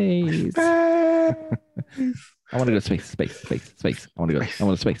space. I want to go space. I want to space. I want to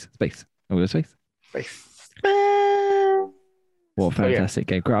go space. What a fantastic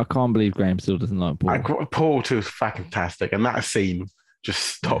game! I can't believe Graham still doesn't like Portal. Portal 2 is fantastic, and that scene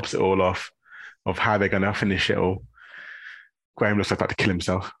just tops it all off of how they're going to finish it all. Graham looks like about to kill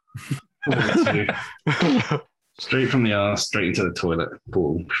himself. Straight from the arse, straight into the toilet.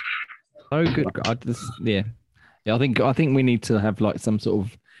 Portal. So good. I think we need to have like some sort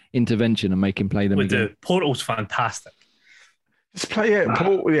of intervention and make him play them again. Portal's fantastic. Just play it.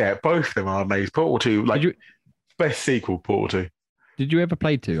 Portal, both of them are amazing. Portal 2, best sequel. Portal 2. Did you ever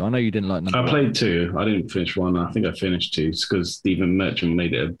play 2? I know you didn't like number 1. I played 2. I didn't finish 1. I think I finished 2 because Stephen Merchant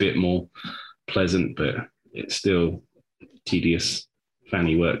made it a bit more pleasant, but it's still tedious,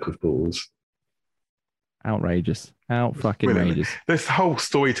 fanny work with portals. Outrageous. Outrageous. This whole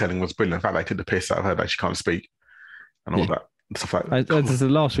storytelling was brilliant. In fact, they took the piss out of her that she can't speak and all that and stuff like that. This is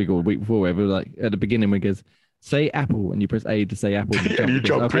last week or the week before, where like at the beginning we goes, say apple, and you press A to say apple. And you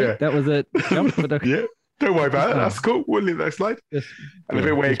jump. Okay, that was a jump. But okay. Yeah. Don't worry about it. That's cool. We'll leave that slide. And the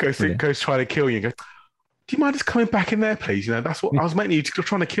bit where it goes trying to kill you and goes, do you mind just coming back in there, please? That's what I was making you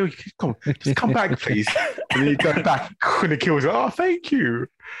trying to kill you. Come on, just come back, please. And then you go back and it kills you. Oh, thank you.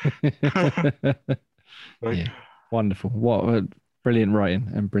 Wonderful. What a brilliant writing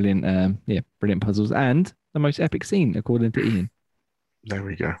and brilliant, brilliant puzzles and the most epic scene, according to Ian. There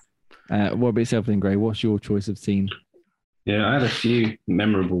we go. What about yourself then, Gray? What's your choice of scene? Yeah, I had a few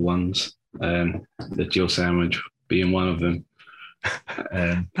memorable ones. The Jill sandwich being one of them.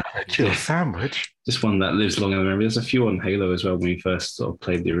 Jill sandwich? Just one that lives long in the memory. There's a few on Halo as well when we first sort of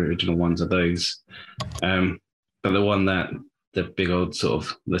played the original ones of those. But the one that the big old sort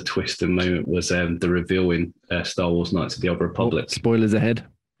of the twist and moment was the reveal in Star Wars Knights of the Old Republic. Spoilers ahead.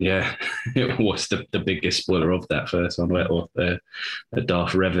 Yeah, it was the biggest spoiler of that first one, or the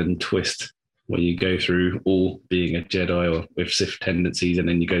Darth Revan twist, where you go through all being a Jedi or with Sith tendencies, and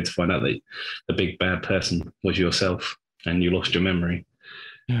then you go to find out that the big bad person was yourself and you lost your memory.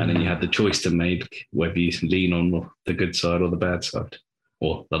 And then you had the choice to make whether you lean on the good side or the bad side,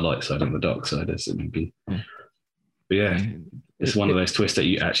 or the light side and the dark side, as it may be. But yeah, it's one of those twists that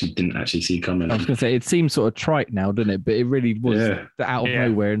you actually didn't see coming. I was going to say, it seems sort of trite now, doesn't it? But it really was out of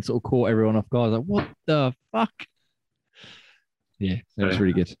nowhere and sort of caught everyone off guard. Like, what the fuck? Yeah, that was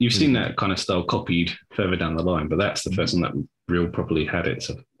really good. You've seen that kind of style copied further down the line, but that's the first one that real properly had it.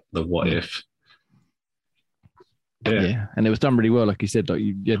 So the what if. Yeah, and it was done really well, like you said. Like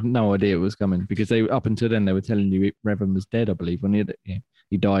you had no idea it was coming because they up until then they were telling you Revan was dead, I believe, when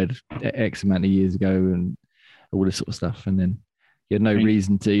he died X amount of years ago and all this sort of stuff, and then you had no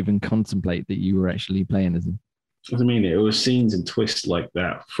reason to even contemplate that you were actually playing as him. I mean, it was scenes and twists like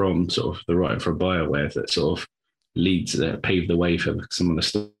that from sort of the writer for BioWare that sort of paved the way for some of the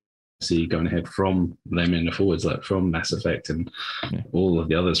stuff see going ahead from them in the forwards, like from Mass Effect and all of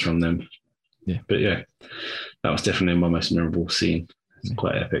the others from them. Yeah, but yeah, that was definitely my most memorable scene. It's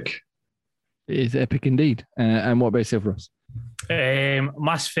quite epic. It is epic indeed. And what about yourself, Ross?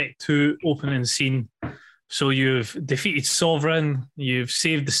 Mass Effect 2 opening scene. So you've defeated Sovereign, you've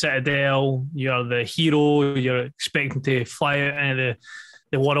saved the Citadel, you're the hero, you're expecting to fly out into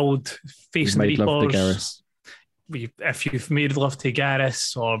the world, facing the Reapers. If you've made love to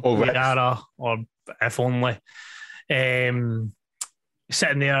Garrus or Liara, or if only,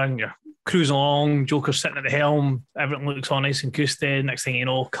 sitting there and you're cruising along, Joker's sitting at the helm, everything looks all nice and cushy. Next thing you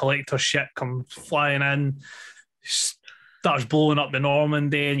know, Collector ship comes flying in, starts blowing up the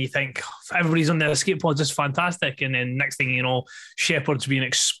Normandy, and you think everybody's on the escape pods, is fantastic. And then next thing you know, Shepard's being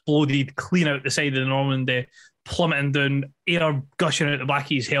exploded clean out the side of the Normandy, plummeting down, air gushing out the back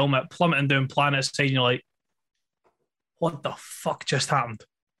of his helmet, plummeting down planet side, and you're like, what the fuck just happened?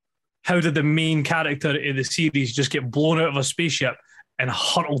 How did the main character of the series just get blown out of a spaceship and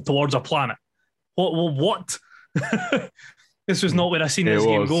hurtled towards a planet? What? This was not where I seen this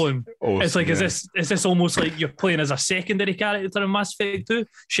game going. Awesome, it's like, is this almost like you're playing as a secondary character in Mass Effect 2?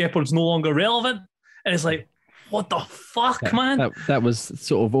 Shepard's no longer relevant. And it's like, what the fuck, man? That was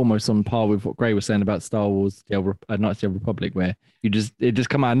sort of almost on par with what Gray was saying about Star Wars, Knights of the Old Republic, where it just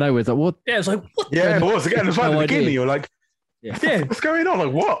come out of nowhere. It's like, what? Yeah, it's like, what? Yeah, it was. Again, it was like the beginning. You're like, what's going on?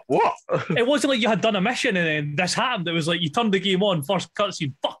 Like, what? It wasn't like you had done a mission and then this happened. It was like you turned the game on, first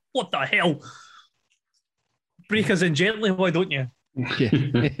cutscene, fuck, what the hell? Break us in gently, why don't you?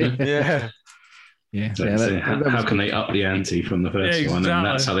 Yeah. How can they up the ante from the first one? And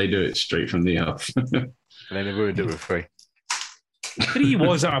that's how they do it, straight from the off. And then they ruined it with 3. 3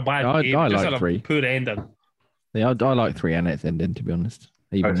 wasn't a bad game. I just like had 3. A poor ending. Yeah, I like 3 and its ending, to be honest.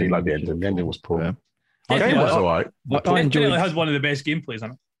 I actually like the ending. The ending was poor. The game was all right. I enjoyed it. Has one of the best gameplays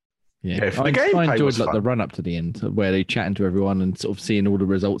on it. Yeah, I enjoyed like the run up to the end where they chatting to everyone and sort of seeing all the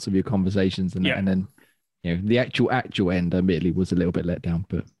results of your conversations and then the actual end admittedly was a little bit let down,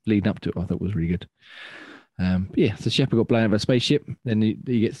 but leading up to it I thought was really good. So Shepard got blown out of a spaceship. Then he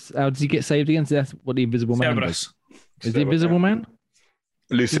gets. How does he get saved again? So that's what the Invisible Man does. Is the Invisible Man?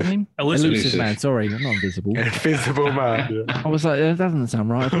 Elusive. Elusive Man. Sorry, I'm not invisible. Invisible Man. I was like, that doesn't sound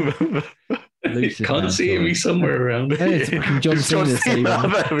right. Elusive Can't man, see me somewhere around. Yeah, it's fucking John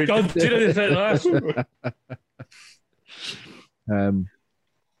Cena. John Cena.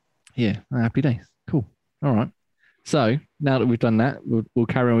 Happy days. Cool. All right. So now that we've done that, we'll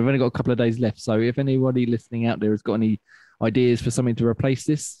carry on. We've only got a couple of days left. So if anybody listening out there has got any ideas for something to replace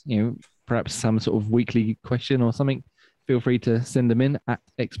this, perhaps some sort of weekly question or something, feel free to send them in at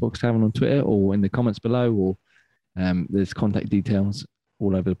Xbox Tavern on Twitter or in the comments below, or there's contact details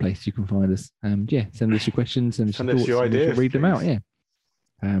all over the place. You can find us. Send us your questions and send us your ideas. We'll read them out. Yeah.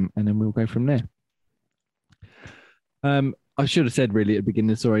 And then we'll go from there. I should have said really at the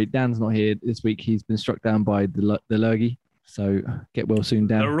beginning, sorry, Dan's not here this week. He's been struck down by the lurgy. So get well soon,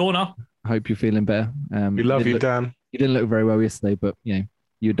 Dan. The Rona. I hope you're feeling better. We love you, Dan. You didn't look very well yesterday, but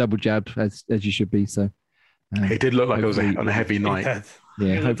you're double jabbed as you should be. So it did look like it was on a heavy night.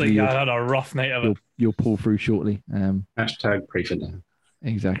 Yeah, hopefully you had a rough night of it. You'll pull through shortly. Hashtag pray for Dan.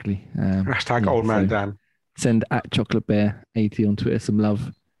 Exactly. Hashtag old man Dan. Send at Chocolate Bear 80 on Twitter some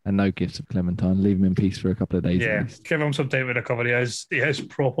love. And no gifts of Clementine. Leave him in peace for a couple of days. Yeah, give him some time to recover. He is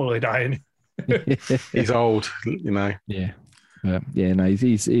properly dying. He's old, Yeah, he'll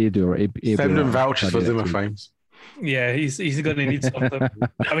do all right. Send him vouchers for Zimmer Frames. Yeah, he's going to need something.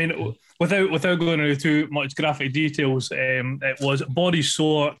 I mean, without going into too much graphic details, it was body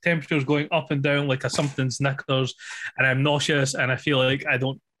sore, temperatures going up and down like a something Snickers, and I'm nauseous, and I feel like I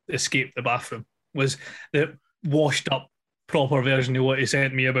don't escape the bathroom. Was the washed up proper version of what he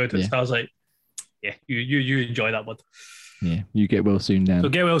sent me about it. Yeah. So I was like, yeah, you enjoy that, bud. Yeah, you get well soon, Dan. So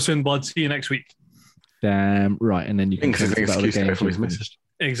get well soon, bud. See you next week. Damn right, and then you can talk about the game.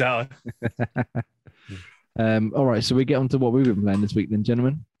 Exactly. All right, so we get on to what we've been playing this week then,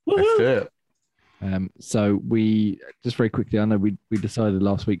 gentlemen. Let's do it. So we just very quickly, I know we decided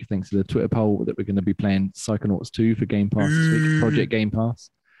last week, thanks to the Twitter poll, that we're going to be playing Psychonauts 2 for Game Pass this week, Project Game Pass.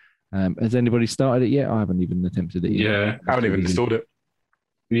 Has anybody started it yet? I haven't even attempted it yet. Yeah. I haven't even installed it.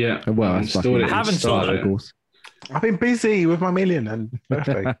 Yeah. Well, I that's installed lucky. it. I haven't installed started Of course. I've been busy with my million and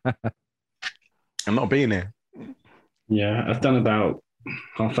birthday. I'm not being here. Yeah, I've done about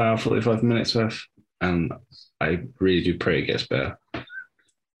half hour, 45 minutes worth, and I really do pray it gets better.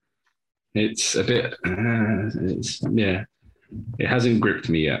 It's a bit, it hasn't gripped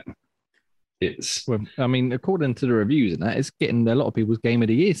me yet. It's Well, I mean, according to the reviews and that, it's getting a lot of people's game of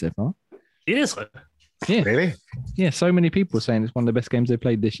the year so far. Seriously? Yeah, Really? yeah. So many people saying it's one of the best games they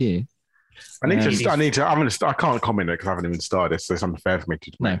played this year. I can't comment on it because I haven't even started it, so it's unfair for me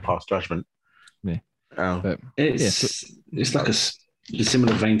to make past judgment. Yeah. Oh. But it's like a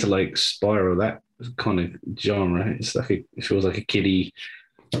similar vein to like Spyro, that kind of genre. It's like it feels like a kiddie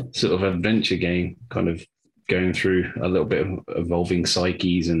sort of adventure game, kind of going through a little bit of evolving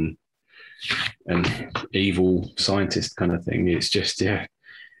psyches and evil scientist kind of thing. It's just the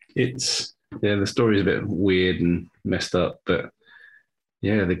story is a bit weird and messed up, but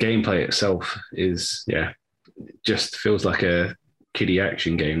yeah, the gameplay itself is just feels like a kiddie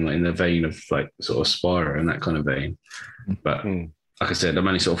action game, like in the vein of like sort of Spyro and that kind of vein. But like I said, I'm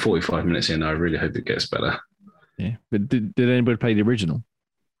only sort of 45 minutes in. I really hope it gets better. Yeah, but did anybody play the original?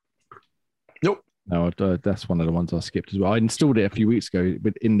 Nope. No, that's one of the ones I skipped as well. I installed it a few weeks ago,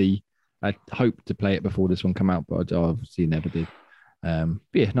 but I hoped to play it before this one came out, but I obviously never did. But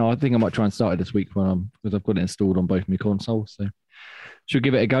yeah, no, I think I might try and start it this week because I've got it installed on both my consoles. So should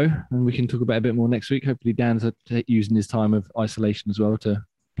give it a go, and we can talk about it a bit more next week. Hopefully, Dan's using his time of isolation as well to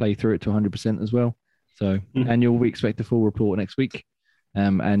play through it to 100% as well. So, and we expect a full report next week.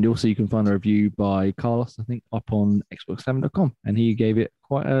 And also, you can find a review by Carlos, I think, up on xbox7.com, and he gave it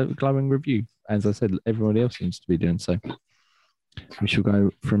quite a glowing review. As I said, everybody else seems to be doing so. We shall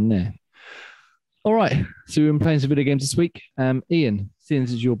go from there. All right, so we've been playing some video games this week. Ian,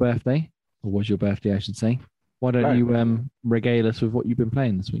 since it's your birthday, or was your birthday, I should say, why don't you regale us with what you've been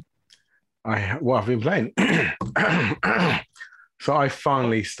playing this week? I've been playing. So I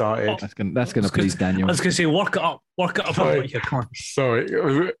finally started. That's gonna please Daniel. I was gonna say, work it up. Sorry. Come on.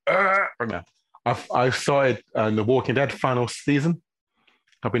 Sorry. I've started the Walking Dead final season.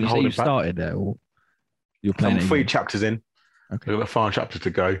 I've been holding you back. Started there, or you're playing? I'm 3 chapters in. Okay. I've got the final chapter to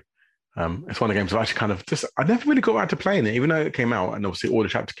go. It's one of the games I've actually I never really got around to playing it, even though it came out, and obviously all the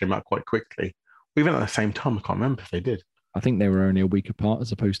chapters came out quite quickly. We went at the same time. I can't remember if they did. I think they were only a week apart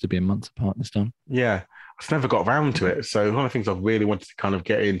as opposed to being months apart this time. Yeah, I just never got around to it. So one of the things I really wanted to kind of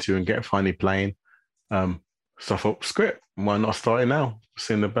get into and get finally playing. So I thought, script, why not start it now?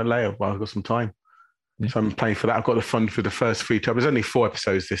 Seeing the layer while I've got some time. Yeah. So I'm playing for that. I've got the fun for the first 3 chapters. There's only 4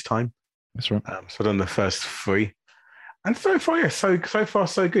 episodes this time. That's right. So I've done the first 3. And so far, yeah, so far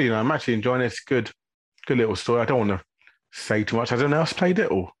so good. You know, I'm actually enjoying it. It's good little story. I don't want to say too much. Has anyone else played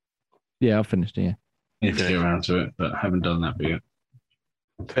it or? Yeah, I've finished it. Yeah. Need to get around to it, but I haven't done that yet.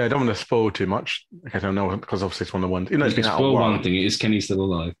 Yeah, I don't want to spoil too much. I don't know because obviously it's one of the ones. You know, it's been out a spoil while. one thing: is Kenny still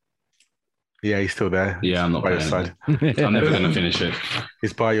alive? Yeah, he's still there. Yeah, I'm not by your playing side. I'm never going to finish it.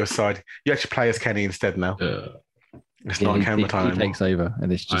 He's by your side. You actually play as Kenny instead now. It's not camera time. He takes over,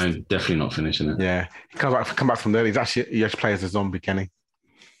 and it's just. I'm definitely not finishing it. Yeah, he come back from there. You actually play as a zombie, Kenny.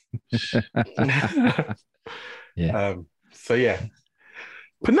 Yeah. So yeah,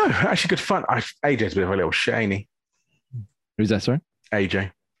 but no, actually good fun. AJ's a bit of a little shit, ain't he? Who's that? Sorry,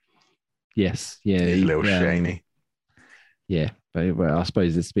 AJ. Yes. Yeah. He's a little shit, ain't he? Yeah, but well, I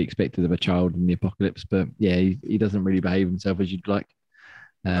suppose it's to be expected of a child in the apocalypse. But yeah, he doesn't really behave himself as you'd like.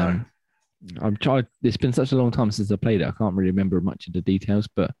 No. I'm trying. It's been such a long time since I played it. I can't really remember much of the details,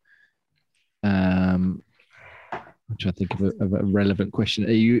 but I'm trying to think of a relevant question.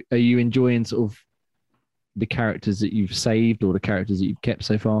 Are you enjoying sort of the characters that you've saved or the characters that you've kept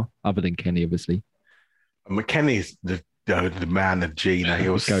so far, other than Kenny, obviously? McKenny's the man of Gina. He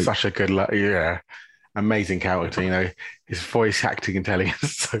was such a good, amazing character. You know, his voice acting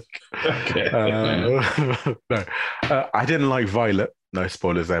intelligence. So, no, I didn't like Violet. No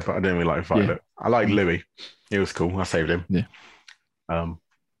spoilers there, but I didn't really like Violet. Yeah. I like Louis. He was cool. I saved him. Yeah.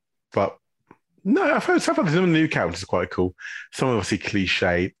 But no, I've heard some of the new characters are quite cool. Some obviously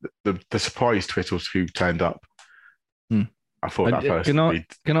cliche. The surprise twist was who turned up. I thought that first.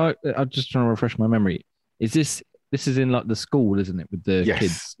 Can I? I'm just trying to refresh my memory. Is this is in like the school, isn't it, with the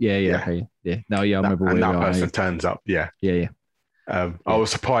kids? Yeah. Okay. Yeah. No. Yeah. I remember. And that person turns up. Yeah. Yeah. I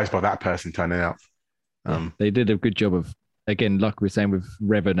was surprised by that person turning up. They did a good job of. Again, like we were saying with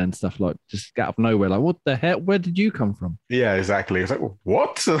Revan and stuff, like just out of nowhere, like what the hell? Where did you come from? Yeah, exactly. It's like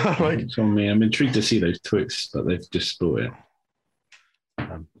what? So I'm intrigued to see those twists, but they've just spoiled it.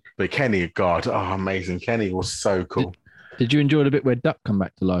 But Kenny, God, amazing! Kenny was so cool. Did you enjoy the bit where Duck come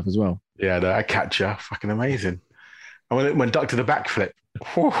back to life as well? Yeah, the catcher, fucking amazing. And when Duck did the backflip,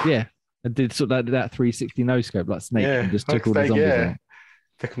 whew, Yeah, I did sort of that 360 no scope like Snake yeah, and just like took all the Snake, zombies yeah. out.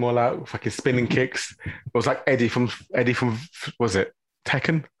 Took them all out, fucking spinning kicks. It was like Eddie from was it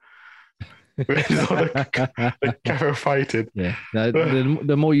Tekken? the camera fighting. Yeah, no,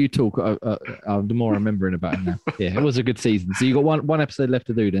 the more you talk, the more I'm remembering about it now. Yeah, it was a good season. So you got one episode left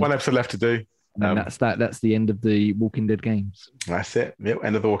to do then. One episode left to do. And that's the end of the Walking Dead games. That's it. Yep,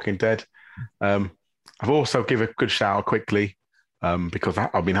 end of the Walking Dead. I've also give a good shout out quickly because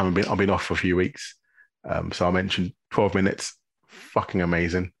I've been off for a few weeks. So I mentioned 12 minutes, fucking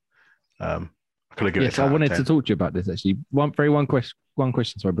amazing. I could have given it. Yes, I wanted to talk to you about this actually. One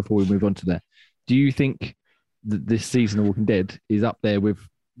question, sorry, before we move on to that. Do you think that this season of Walking Dead is up there with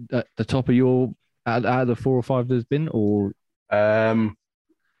the top of your out of the 4 or 5 there's been, or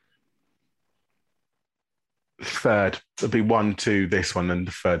third? It'd be 1, 2 this one and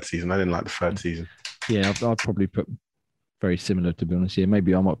the third season. I didn't like the third season. Yeah, I'd probably put very similar, to be honest. Yeah,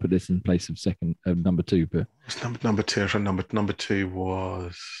 maybe I might put this in place of number 2. But what's number 2? Number 2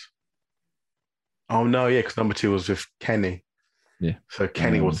 was. Oh no, yeah, because number 2 was with Kenny. Yeah. So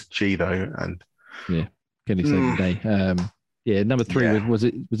Kenny was G though, and yeah, Kenny saved the day. Yeah, number 3 was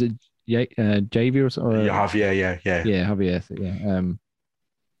it Javier or something? Yeah, Javier. Yeah, Javier. Yeah.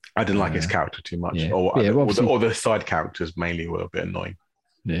 I didn't like his character too much, yeah. or Well, the side characters mainly were a bit annoying.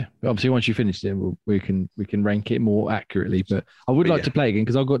 Yeah, but obviously once you finish it, we can rank it more accurately. But I would like to play again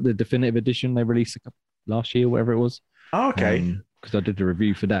because I got the definitive edition they released last year, whatever it was. Oh, okay. Because I did the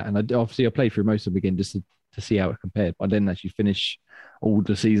review for that, and I played through most of them again just to see how it compared. But I didn't actually finish all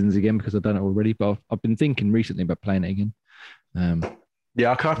the seasons again because I've done it already. But I've been thinking recently about playing it again. I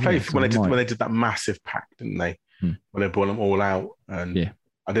played when they did that massive pack, didn't they? When they brought them all out, and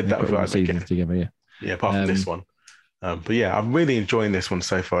I did that with the seasons together. Yeah, apart from this one. But yeah, I'm really enjoying this one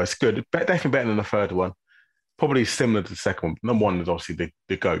so far. It's good, definitely better than the third one. Probably similar to the second one. Number 1 is obviously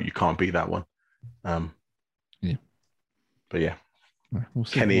the GOAT. You can't beat that one. But yeah, we'll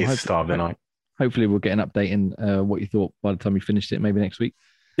see. Kenny is the star of the night. Hopefully, we'll get an update in what you thought by the time you finished it, maybe next week.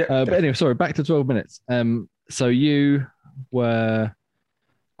 Yeah. But anyway, sorry, back to 12 minutes. So you were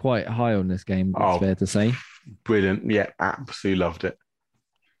quite high on this game, it's fair to say. Brilliant. Yeah, absolutely loved it.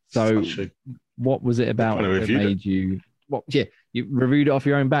 So what was it about that made you... Well, yeah, you reviewed it off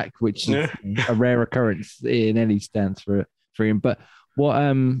your own back, which is a rare occurrence in any stance for him. But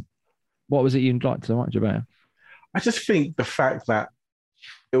what was it you liked so much about it? I just think the fact that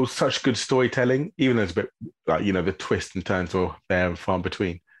it was such good storytelling, even though it's a bit like, the twists and turns were there and far in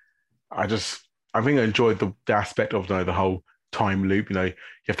between. I think I enjoyed the aspect of the whole time loop. You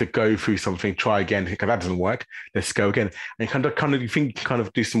have to go through something, try again. Okay, that doesn't work. Let's go again. And you think you can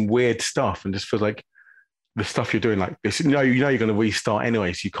do some weird stuff and just feel like the stuff you're doing like this. You're going to restart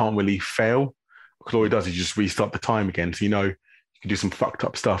anyway, so you can't really fail. Because all it does is just restart the time again. So you can do some fucked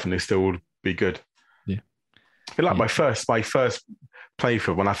up stuff and they still will be good. Yeah. I feel like my first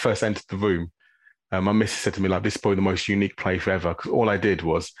playthrough, when I first entered the room, my missus said to me, like, this is probably the most unique playthrough ever. Because all I did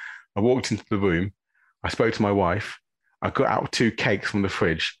was I walked into the room, I spoke to my wife, I got out 2 cakes from the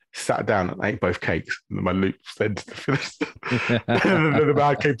fridge, sat down and ate both cakes. And my loop said finished. And then the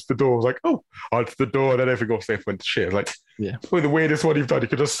man came to the door. I was like, oh, I to the door. And then everything else went to shit. I was like, it's probably the weirdest one you've done. You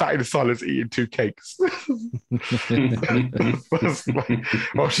could just sat in silence eating 2 cakes. I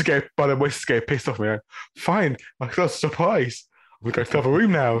was just getting, by the way, getting pissed off me. Like, fine, I got a surprise. We go to the other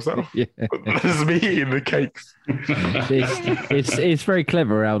room now. So there's me eating the cakes. It's very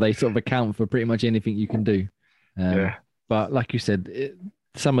clever how they sort of account for pretty much anything you can do. But like you said,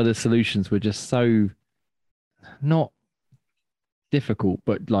 some of the solutions were just so not difficult,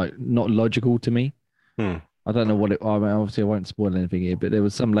 but like not logical to me. I don't know what it. I mean, obviously, I won't spoil anything here, but there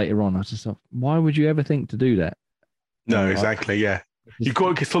was some later on. I was just like, why would you ever think to do that? No, exactly. Yeah,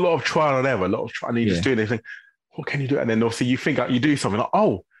 it's a lot of trial and error, a lot of trial. And you just do anything. What can you do? And then obviously you think you do something like,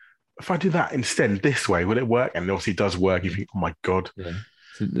 oh, if I do that instead this way, will it work? And it obviously does work. You think, oh my god. Yeah.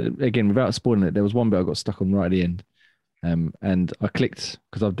 So again, without spoiling it, there was one bit I got stuck on right at the end. And I clicked,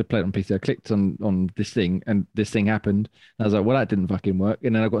 because I've played it on PC, I clicked on this thing and this thing happened. And I was like, well, that didn't fucking work.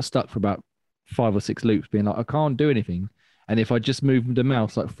 And then I got stuck for about 5 or 6 loops being like, I can't do anything. And if I just moved the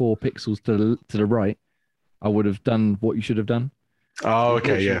mouse like 4 pixels to the right, I would have done what you should have done. Oh,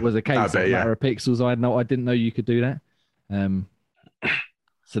 okay, yeah. It was a case of matter of pixels. I didn't know you could do that.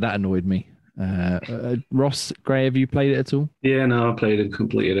 So that annoyed me. Ross, Gray, have you played it at all? Yeah, no, I played and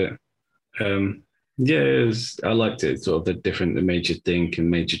completed it. Yeah, I liked it. Sort of the made you think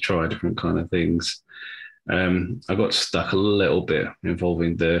and made you try different kind of things. I got stuck a little bit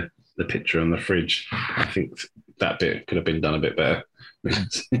involving the picture on the fridge. I think that bit could have been done a bit better.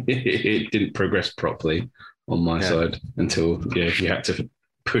 It didn't progress properly on my side until you had to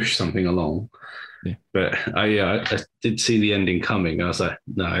push something along. Yeah. But I did see the ending coming. I was like,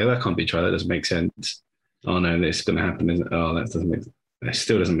 no, that can't be true. That doesn't make sense. Oh no, this is going to happen. Isn't it? Oh, that doesn't make. It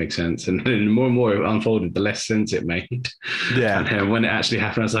still doesn't make sense. And then the more and more it unfolded, the less sense it made. Yeah. And then when it actually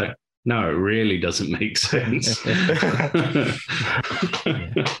happened, I was like, no, it really doesn't make sense. But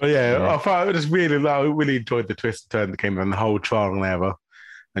I thought I just really enjoyed the twist and turn that came in the whole trial and error,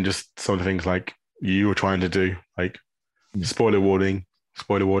 and just some of the things like you were trying to do, like spoiler warning.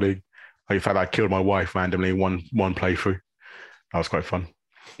 Like the fact that I killed my wife randomly in one playthrough. That was quite fun.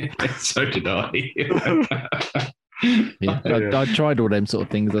 So did I. I tried all them sort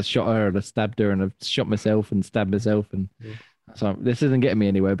of things. I shot her and I stabbed her and I shot myself and stabbed myself, and so this isn't getting me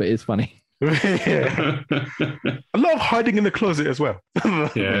anywhere, but it's funny. A lot of hiding in the closet as well.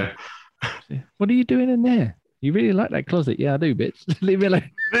 Yeah. What are you doing in there? You really like that closet? Yeah, I do, bitch. Leave me alone.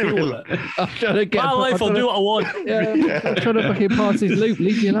 I'm trying to get My life, I'll do what I want. Yeah, I'm trying to fucking pass this loop.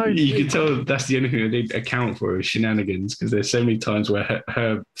 Leave me alone. You can tell that's the only thing I did account for is shenanigans, because there's so many times where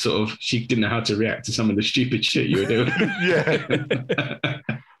her sort of, she didn't know how to react to some of the stupid shit you were doing. Yeah.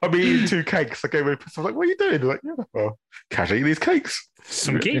 I'd be eating 2 cakes. I gave her a piss. I was like, what are you doing? They're like, yeah, well, casually eating these cakes.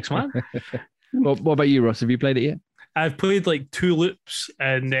 Some cakes, man. What about you, Ross? Have you played it yet? I've played like 2 loops,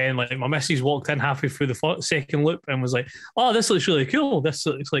 and then like my missus walked in halfway through the second loop and was like, "Oh, this looks really cool. This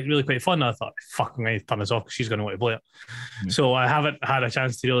looks like really quite fun." And I thought, "Fuck, I'm going to turn this off because she's going to want to play it." So I haven't had a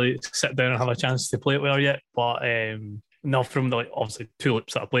chance to really sit down and have a chance to play it with her yet. But no, from the obviously 2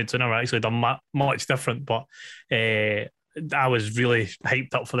 loops that I played, so I've never actually done much different. But I was really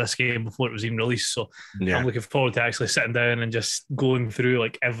hyped up for this game before it was even released. So I'm looking forward to actually sitting down and just going through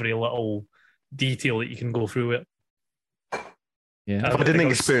like every little detail that you can go through it. Yeah, I didn't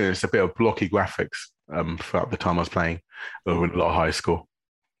experience a bit of blocky graphics throughout the time I was playing, with a lot of high score.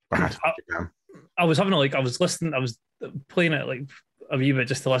 I was having I was playing it like a wee bit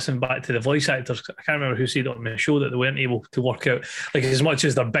just to listen back to the voice actors. I can't remember who said it on the show that they weren't able to work out, like, as much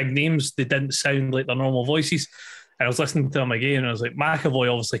as their big names, they didn't sound like their normal voices. And I was listening to them again, and I was like, McAvoy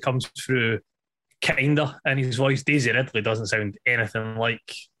obviously comes through kinda in his voice. Daisy Ridley doesn't sound anything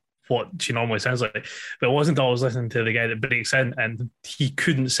like what she normally sounds like. But it wasn't until I was listening to the guy that breaks in, and he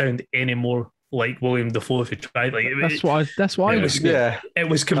couldn't sound any more like William Dafoe if he tried. Like that's why I was. Yeah, it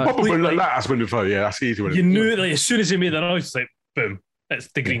was completely like that. That's William Dafoe. Yeah, that's easy. You knew like as soon as he made the noise, it's like boom,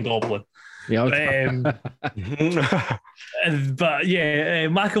 it's the Green Goblin. Yeah, but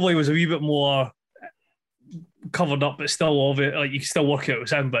McAvoy was a wee bit more covered up, but still of it. Like you can still work it out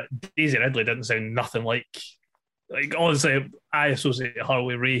with him. But Daisy Ridley didn't sound nothing like. Like honestly, I associate her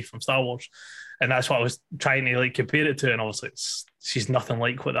with Rey from Star Wars, and that's what I was trying to like compare it to. And obviously, she's nothing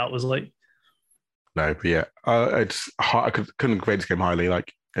like what that was like. No, but yeah, I couldn't rate this game highly.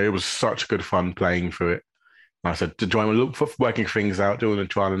 Like it was such good fun playing through it. Like I said, to join, look for working things out, doing the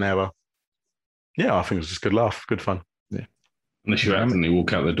trial and error. Yeah, I think it was just good laugh, good fun. Yeah, unless you accidentally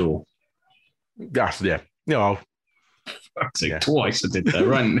walk out the door. That's yeah. Twice I did that,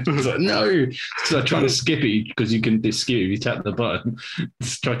 right? It was like, no, because I tried to skip it because you can skip it if you tap the button.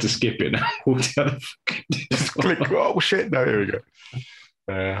 Tried to skip it and I walked out the just click. Oh shit! No, here we go.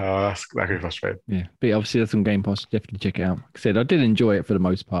 That's very frustrating. Yeah, but obviously that's on Game Pass. Definitely check it out. Like I said, I did enjoy it for the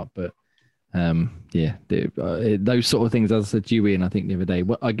most part, but those sort of things, as I said to you, Ian, I think the other day,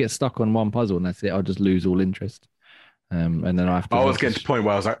 I get stuck on one puzzle and that's it. I just lose all interest. And then I have to. I was getting to the point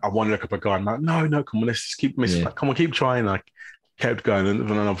where I was like, I want to look up a guy. I'm like, no, come on, let's just keep missing. Like, come on, keep trying. I kept going, and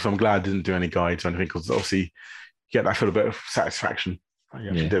obviously I'm glad I didn't do any guides or anything, because obviously you get that sort of bit of satisfaction. You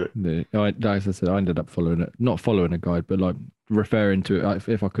actually did it. As I said, I ended up not following a guide, but like referring to it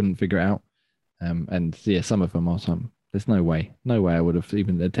if I couldn't figure it out. And some of them are some. There's no way I would have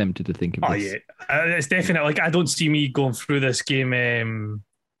even attempted to think of this. It's definitely like I don't see me going through this game.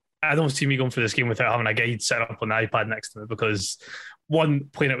 I don't see me going through this game without having a guide set up on the iPad next to me, because one,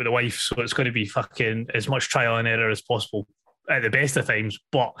 playing it with the wife, so it's going to be fucking as much trial and error as possible at the best of times.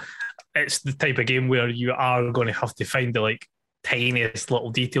 But it's the type of game where you are going to have to find the like tiniest little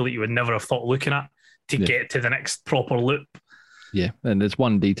detail that you would never have thought looking at to get to the next proper loop. Yeah, and there's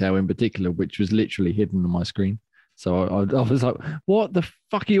one detail in particular which was literally hidden on my screen. So I was like, what the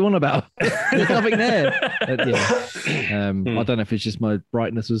fuck are you on about? There's nothing there. I don't know if it's just my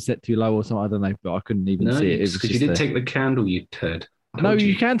brightness was set too low or something. I don't know, but I couldn't even see it. Because you did take the candle, you turd. No,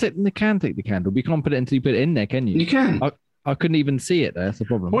 you can take the candle, but you can't put it until you put it in there, can you? You can. I couldn't even see it there. That's the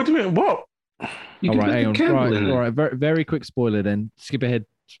problem. What do you mean? What? You all right, hang on. All right, very, very quick spoiler then. Skip ahead.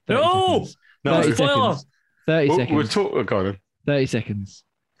 No, 30 spoiler. Seconds. 30 seconds. We'll talk. Go on. 30 seconds.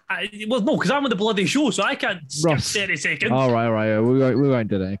 Well, no, because I'm on the bloody show, so I can't skip Ross. 30 seconds. All right. We won't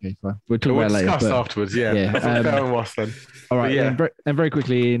do that. Okay, fine. We'll talk We'll about it later. discuss but- afterwards. Yeah. yeah, Fair and Ross then. All right. But yeah. And very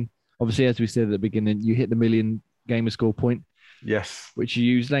quickly, Ian, obviously, as we said at the beginning, you hit the million gamer score point, Yes. which you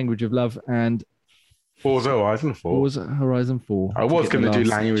used Language of Love and Forza Horizon 4. Forza Horizon 4. I was going to do last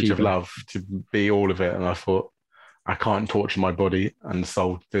Language of achiever. Love to be all of it, and I thought I can't torture my body and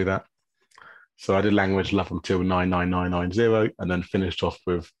soul to do that. So I did Language of Love until 99990, and then finished off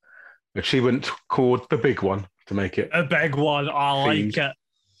with achievement called the big one to make it. A big one. I like Themed. it.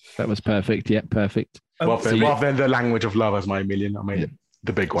 That was perfect. Yeah, perfect. Rather than the Language of Love as my million, I made it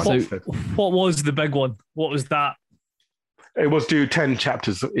the big one. So- instead. What was the big one? What was that? It was do 10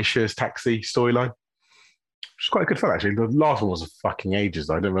 chapters of Isha's Taxi storyline. Which is quite good fun, actually. The last one was fucking ages.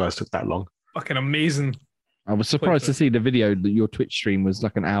 I didn't realize it took that long. Fucking amazing. I was surprised to see the video that your Twitch stream was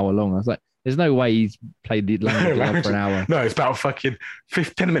like an hour long. I was like, there's no way he's played the Language of Love for an hour. No, it's about fucking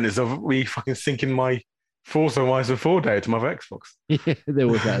 10 minutes of me fucking syncing my Forza Horizon 4 data to my Xbox. Yeah, there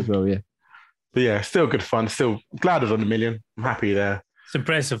was that as well. Yeah. But yeah, still good fun. Still glad I was on a million. I'm happy there. It's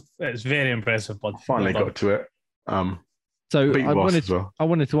impressive. It's very impressive, bud. Finally Well got to it. So Beat I Ross wanted as well.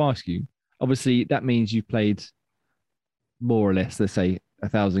 to ask you. Obviously, that means you played more or less, let's say,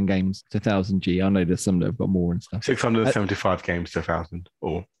 1,000 games to 1,000 G. I know there's some that have got more and stuff. 675 games to 1,000.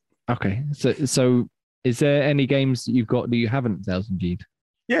 Or Okay, so is there any games that you've got that you haven't 1,000 G'd?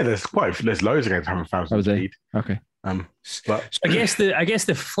 yeah, there's loads of games having 1,000 Oh, is there? speed. Okay. But So I guess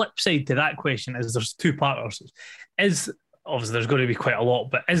the flip side to that question is there's two parters. Is obviously there's going to be quite a lot,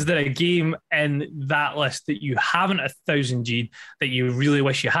 but is there a game in that list that you haven't 1,000 G that you really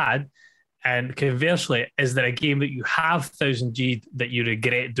wish you had? And conversely, is there a game that you have 1,000 G that you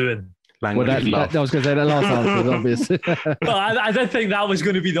regret doing? Language of Love. I was going to say that last answer is obvious. Well, I did think that was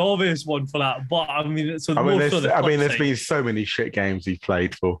going to be the obvious one for that, but I mean, so I mean, more so the flip there's side. been so many shit games he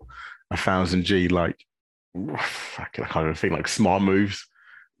played for 1,000 G, like I can't even think, like Smart Moves,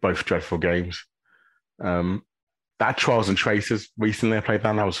 both dreadful games. That Trials and Traces recently I played that,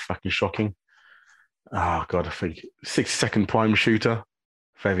 and that was fucking shocking. Oh god, I think 60-second prime shooter,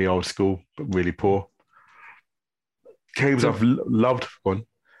 very old school, but really poor. Games I've loved. One.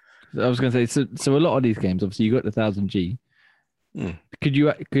 I was going to say, so a lot of these games, obviously, you got the 1,000 G. Hmm. Could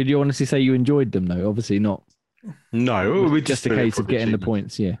you honestly say you enjoyed them though? Obviously not. No, we Just a did it case for of getting the achievement.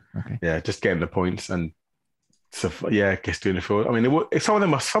 points. Yeah. Okay. Yeah, just getting the points and so yeah, I guess doing it for. I mean, some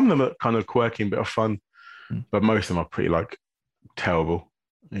of them are kind of quirky and a bit of fun, but most of them are pretty like terrible.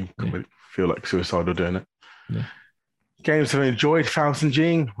 You can feel like suicidal doing it. Yeah. Games I've enjoyed, 1,000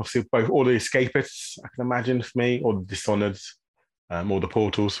 G, obviously both all the Escapists, I can imagine for me, all the Dishonored, all the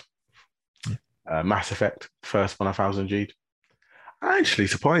Portals, Mass Effect, first one 1,000 G. Actually,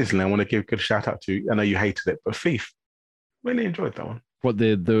 surprisingly, I want to give a good shout out to. I know you hated it, but Thief, really enjoyed that one. What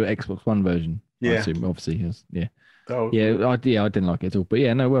the Xbox One version? I Yeah. assume, obviously, yes. Yeah. Oh, Yeah. I didn't like it at all. But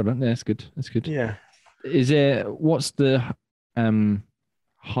yeah, no, well done. Yeah, that's good. That's good. yeah. What's the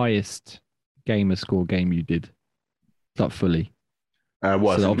highest gamer score game you did? Like fully.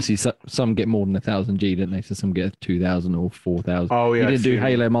 What? So obviously some get more than 1,000 G, don't they? So some get 2,000 or 4,000. Oh yeah. You didn't do I see.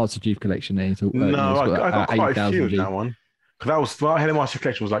 Halo Master Chief Collection then? So, No, I got quite a few in G. that one. Because that was Halo Master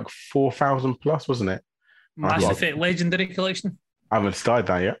Collection was like 4,000 plus, wasn't it? Mass Right. Effect Legendary Collection. I haven't started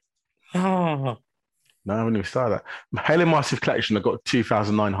that yet. Oh, No, I haven't even started that. Halo Master Collection, I got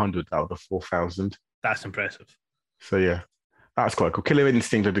 2,900 out of 4,000. that's impressive. So yeah, that's quite cool. Killer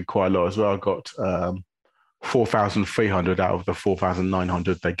Instinct, I did quite a lot as well. I got 4,300 out of the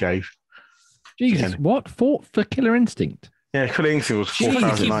 4,900 they gave. Jesus, what? For Killer Instinct? Yeah, Killer Instinct was Jesus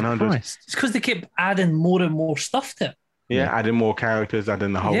 4,900. Christ. It's because they keep adding more and more stuff to it. Yeah, adding more characters,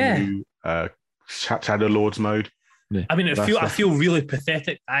 adding the whole Yeah. new Shadow Lords mode. I mean, That's I feel really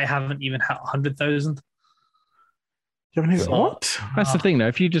pathetic. I haven't even hit 100,000. You haven't even, So- what? That's the thing, though.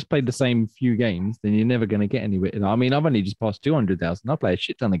 If you just played the same few games, then you're never going to get anywhere. I mean, I've only just passed 200,000. I play a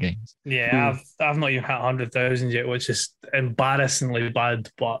shit ton of games. Yeah, I've not even hit 100,000 yet, which is embarrassingly bad.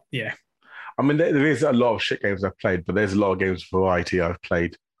 But yeah, I mean, there is a lot of shit games I've played, but there's a lot of games variety I've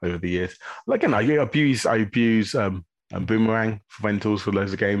played over the years. Like, again, I abuse Boomerang for rentals for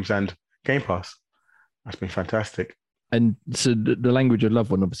loads of games and Game Pass. That's been fantastic. And so the Language of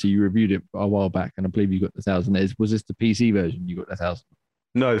Love one, obviously, you reviewed it a while back, and I believe you got the 1,000. Was this the PC version? You got the 1,000?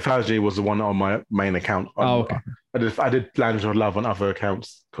 No, the 1,000 G was the one on my main account. Oh, okay. I did Language of Love on other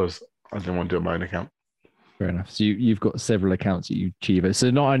accounts because I didn't want to do it on my own account. Fair enough. So you've got several accounts that you achieve. So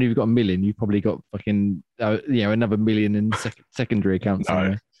not only have you got a million, you've probably got fucking another million in secondary accounts. No.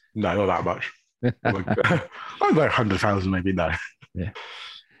 Anyway. No, not that much. I'm like 100,000 maybe. No.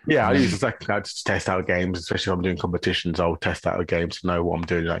 Yeah, I use exactly that to test out games, especially if I'm doing competitions. I'll test out a game to know what I'm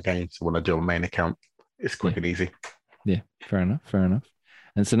doing in that game. So when I do a main account, it's quick and easy. Yeah, fair enough.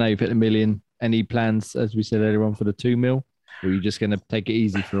 And so now you've hit the million. Any plans, as we said earlier on, for the 2 mil? Or are you just going to take it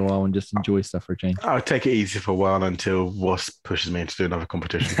easy for a while and just enjoy stuff for a change? I'll take it easy for a while until Wasp pushes me to do another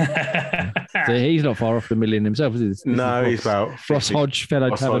competition. So he's not far off the million himself, is he? This No, he's about Ross Hodge, fellow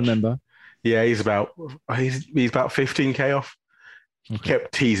Ross tavern Hodge. member. Yeah, he's about 15k off. He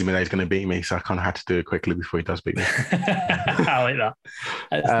kept teasing me that he's going to beat me, so I kind of had to do it quickly before he does beat me. I like that.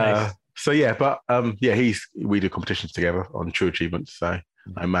 That's nice. So yeah, but we do competitions together on True Achievements. So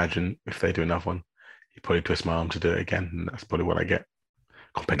I imagine if they do another one, he'd probably twist my arm to do it again, and that's probably what I get.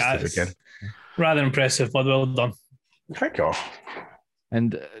 Competitive That's again. rather impressive, but well done. Thank you.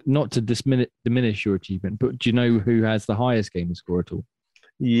 And not to diminish your achievement, but do you know who has the highest gamer score at all?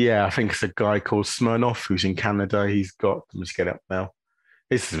 Yeah, I think it's a guy called Smirnoff who's in Canada. He's got, let me just get it up now.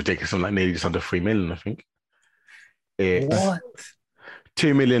 This is ridiculous. I'm like nearly just under 3 million, I think. It's What?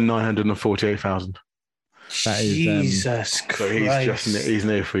 2,948,000. That is, Jesus So Christ. he's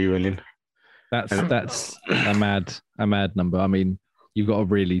near 3 million. That's a mad number. I mean, you've got to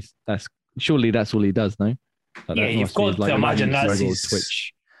really. Surely that's all he does, no? Like, Yeah, that you've must be got his, to imagine main that's struggle his- with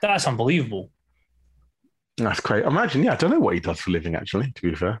Twitch. That's unbelievable. That's great. Imagine, I don't know what he does for a living, actually, to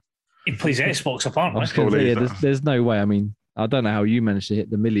be fair. He plays Xbox I apparently. was going to say, Probably there's no way. I mean, I don't know how you managed to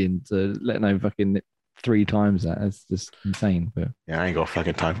hit the million to let alone fucking 3 times that. That's just insane. But Yeah, I ain't got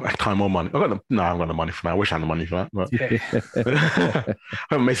fucking time or money. I haven't got the money for that. I wish I had the money for that. But I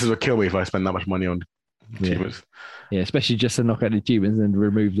think Maces would kill me if I spend that much money on achievements. yeah, especially just to knock out the achievements and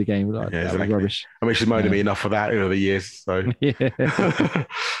remove the game. Like, Yeah, that was exactly. rubbish. I mean, she's moaned at me enough for that over the years. So, Yeah.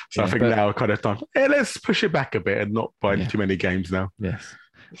 so I think but- now kind of time. Hey, let's push it back a bit and not buy too many games now. Yes.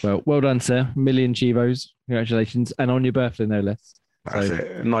 Well done, sir. Million Chivos. Congratulations. And on your birthday, no less. That's So,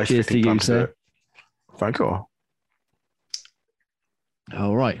 it. Nice cheers to fitting you, time to do sir. it. Thank you.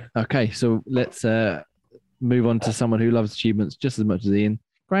 All right. Okay. So let's move on to someone who loves achievements just as much as Ian.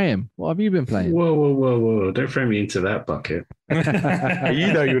 Graham, what have you been playing? Whoa. Don't throw me into that bucket.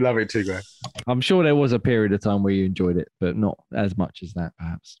 You know you love it too, Greg. I'm sure there was a period of time where you enjoyed it, but not as much as that,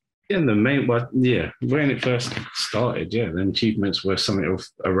 perhaps. Yeah, when it first started, then achievements were something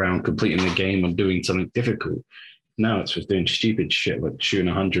around completing the game or doing something difficult. Now it's just doing stupid shit like shooting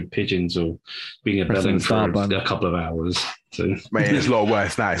 100 pigeons or being a Pressing bellend the start for button. a couple of hours. So Man, it's a lot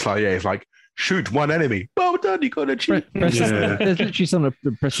worse now. It's like shoot one enemy. Well done, you got to achieve. There's literally something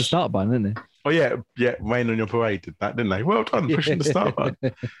to press the start button, isn't there? Oh yeah. Rain on Your Parade did that, didn't they? Well done, pushing the start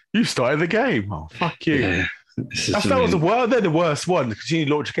button. You started the game. Oh fuck you. yeah, They're the worst one because you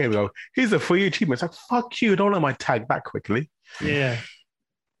launch a game and go, here's a free achievement. It's like, fuck you, don't let my tag back quickly. Yeah.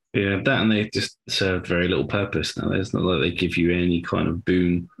 Yeah, that and they just serve very little purpose now. It's not like they give you any kind of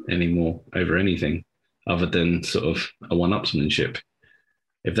boon anymore over anything other than sort of a one-upsmanship.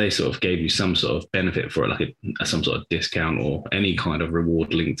 If they sort of gave you some sort of benefit for it, like some sort of discount or any kind of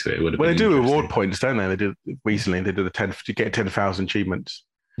reward linked to it, would have Well, been they do interesting. reward points, don't they? They did recently. They did to get 10,000 achievements,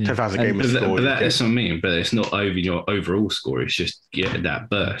 Yeah. 10,000 And- gamer But score. that's what I mean. But it's not over your overall score. It's just get that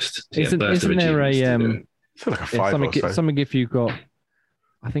burst. To get a burst of Isn't there achievements to do a it. It's like a 5 or so. something if you got,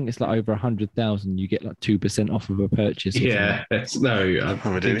 I think it's like over 100,000, you get like 2% off of a purchase. or Yeah, it's, no, I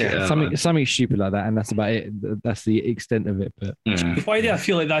think, Yeah. something stupid like that, and that's about it. That's the extent of it. But yeah. Why do I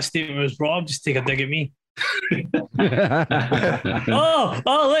feel like that statement was brought up? Just take a dig at me.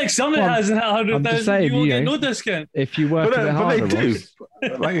 Look, someone Well, hasn't had I'm 100,000. just saying, You won't you get know. no discount. if you work a bit But harder, they do.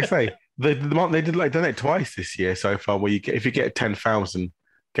 Ross, Like you say, they did like done it twice this year so far. Where if you get 10,000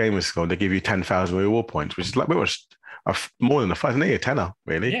 gamer score, they give you 10,000 reward points, which is like more than isn't it? A tenner,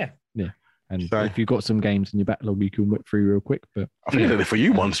 really. Yeah. and So- if you've got some games in your backlog, you can whip through real quick. But I think I did it for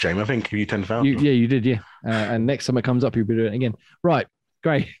you once, Jamie. I think give you 10,000. you did, yeah. And next time it comes up, you'll be doing it again. Right,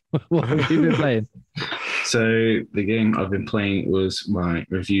 great. What have you been playing? So the game I've been playing was my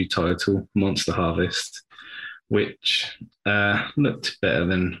review title, Monster Harvest, which looked better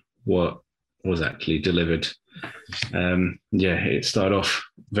than what was actually delivered. It started off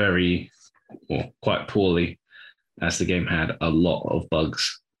quite poorly, as the game had a lot of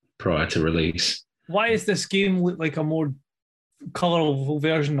bugs prior to release. Why does this game look like a more colorful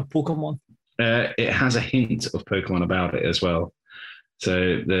version of Pokemon? It has a hint of Pokemon about it as well.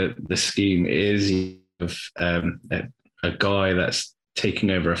 So the scheme is of a guy that's taking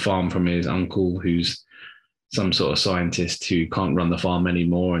over a farm from his uncle, who's some sort of scientist who can't run the farm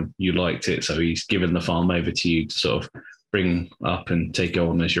anymore, and you liked it, so he's given the farm over to you to sort of bring up and take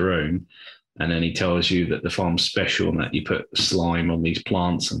on as your own. And then he tells you that the farm's special and that you put slime on these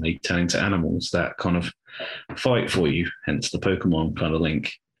plants and they turn into animals that kind of fight for you, hence the Pokemon kind of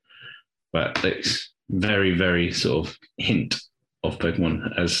link. but it's very, very sort of hint of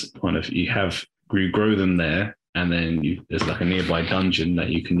Pokemon as kind of you grow them there, and then there's like a nearby dungeon that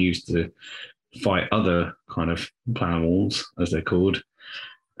you can use to fight other kind of Planimals, as they're called.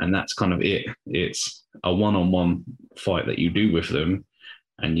 And that's kind of it. It's a one-on-one fight that you do with them,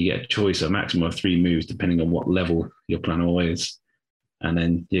 and you get a choice, a maximum of 3 moves, depending on what level your Planimal is. And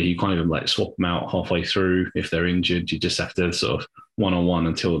then, you can't even like swap them out halfway through if they're injured. You just have to sort of one-on-one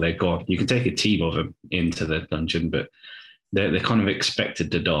until they're gone. You can take a team of them into the dungeon, but they're kind of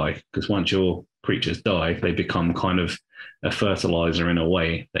expected to die, because once your creatures die, they become kind of a fertilizer in a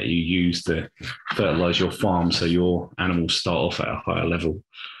way that you use to fertilize your farm, so your animals start off at a higher level.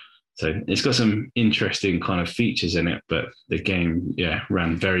 So it's got some interesting kind of features in it, but the game,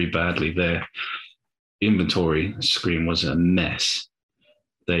 ran very badly. Their inventory screen was a mess.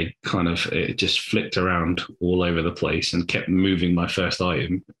 It just flipped around all over the place and kept moving my first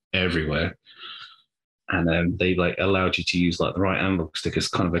item everywhere. And then they allowed you to use the right analog stick as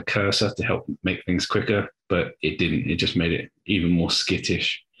kind of a cursor to help make things quicker, but it didn't. It just made it even more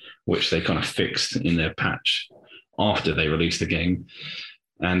skittish, which they kind of fixed in their patch after they released the game.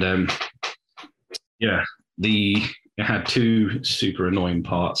 And it had 2 super annoying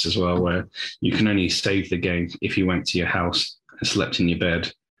parts as well, where you can only save the game if you went to your house and slept in your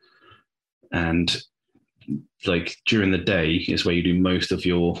bed. And during the day is where you do most of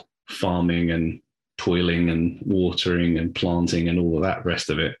your farming and toiling and watering and planting and all of that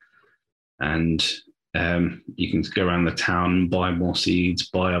rest of it. And you can go around the town and buy more seeds,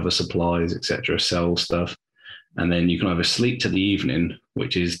 buy other supplies, etc., sell stuff. And then you can either sleep to the evening,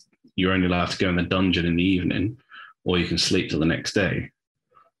 which is you're only allowed to go in the dungeon in the evening, or you can sleep till the next day.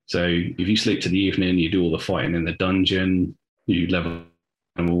 So if you sleep to the evening, you do all the fighting in the dungeon, you level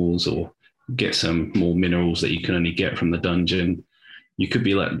animals or get some more minerals that you can only get from the dungeon. You could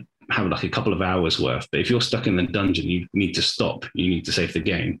be have a couple of hours worth, but if you're stuck in the dungeon, you need to stop. You need to save the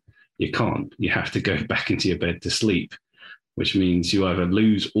game. You can't. You have to go back into your bed to sleep, which means you either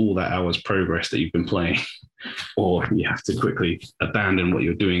lose all that hour's progress that you've been playing, or you have to quickly abandon what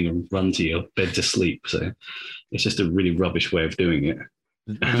you're doing and run to your bed to sleep. So it's just a really rubbish way of doing it.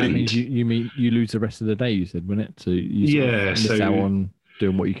 That means you lose the rest of the day, you said, wouldn't it? So you miss out on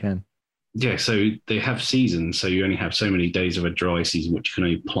doing what you can. Yeah, so they have seasons. So you only have so many days of a dry season, which you can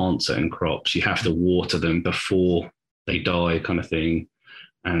only plant certain crops. You have to water them before they die, kind of thing.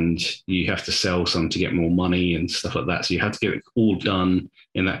 And you have to sell some to get more money and stuff like that. So you have to get it all done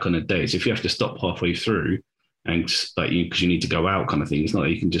in that kind of day. So if you have to stop halfway through, and because you need to go out, kind of thing, it's not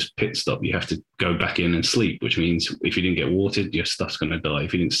like you can just pit stop. You have to go back in and sleep, which means if you didn't get watered, your stuff's going to die.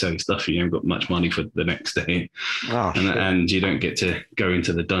 If you didn't sell your stuff, you haven't got much money for the next day. And you don't get to go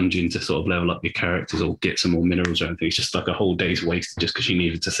into the dungeon to sort of level up your characters or get some more minerals or anything. It's just like a whole day's wasted just because you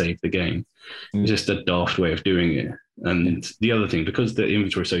needed to save the game. It's just a daft way of doing it. And the other thing, because the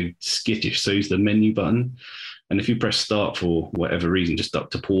inventory is so skittish, so is the menu button. And if you press start for whatever reason, just up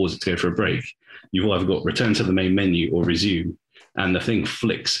to pause it to go for a break, you've either got return to the main menu or resume. And the thing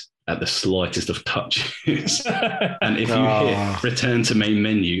flicks at the slightest of touches. And if you hit return to main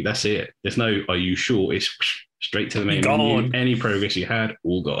menu, that's it. There's no, are you sure? It's straight to the main menu. Any progress you had,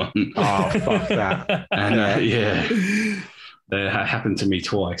 all gone. Oh, fuck that. And that happened to me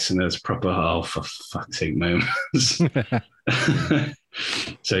twice, and there's proper, oh, for fuck's sake moments.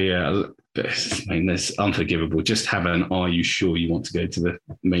 So, that's unforgivable. Just have an, are you sure you want to go to the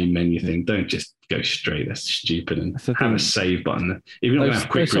main menu thing? Don't just go straight. That's stupid. And have a save button. If you're not going to have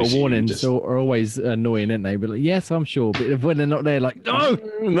quick sort of warnings are always annoying, aren't they? But yes, I'm sure. But when they're not there,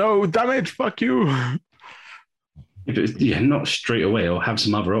 no, damage, fuck you. Not straight away, or have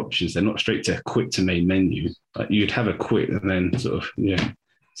some other options. They're not straight to quit to main menu. You'd have a quit and then sort of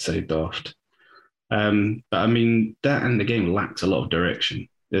so daft. But I mean, that and the game lacks a lot of direction.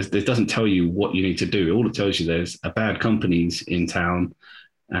 It doesn't tell you what you need to do. All it tells you, there's a bad companies in town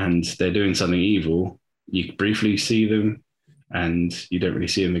and they're doing something evil. You briefly see them and you don't really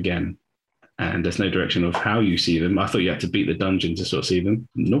see them again. And there's no direction of how you see them. I thought you had to beat the dungeon to sort of see them.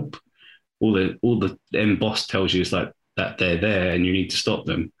 Nope. All the end boss tells you is that they're there and you need to stop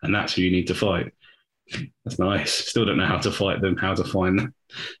them, and that's who you need to fight. That's nice. Still don't know how to fight them, how to find them.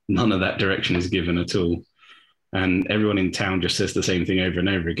 None of that direction is given at all. And everyone in town just says the same thing over and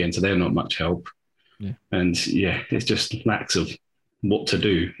over again, so they're not much help. Yeah. And it's just lacks of what to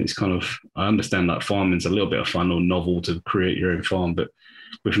do. It's kind of, I understand that farming's a little bit of fun or novel to create your own farm, but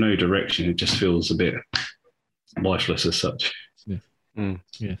with no direction, it just feels a bit lifeless as such.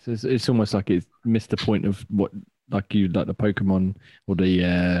 Yes, it's almost like it's missed the point of what, like the Pokemon or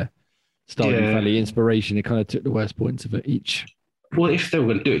the Stardew Valley inspiration. It kind of took the worst points of it each. Well, if they were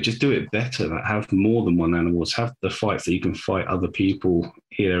going to do it, just do it better. Like have more than one animals. Have the fights that you can fight other people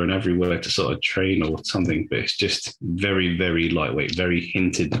here and everywhere to sort of train or something. But it's just very, very lightweight, very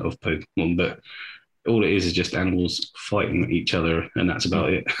hinted of Pokemon. But all it is just animals fighting each other, and that's about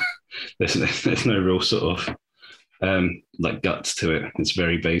it. there's no real sort of like guts to it. It's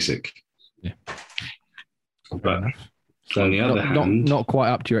very basic. Yeah. But on the other hand, not quite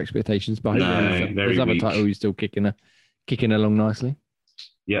up to your expectations. But very his other weak. title, you're still kicking along nicely.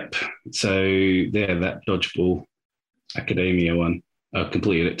 Yep. So that Dodgeball Academia one, I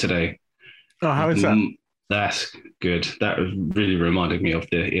completed it today. Oh, how is that? That's good. That really reminded me of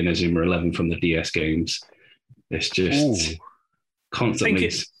the Inazuma 11 from the DS games. It's just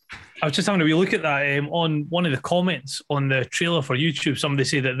constantly. I was just having a wee look at that on one of the comments on the trailer for YouTube. Somebody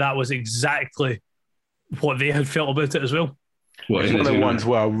said that was exactly what they had felt about it as well. It's one of the ones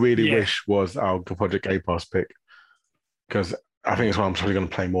where I really wish was our Project A Pass pick, because I think it's one I'm probably going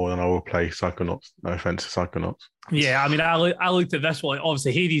to play more than I will play Psychonauts. No offense to Psychonauts. Yeah, I mean, I looked at this one.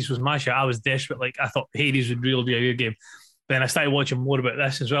 Obviously, Hades was my shot. I was desperate. Like, I thought Hades would really be a good game. Then I started watching more about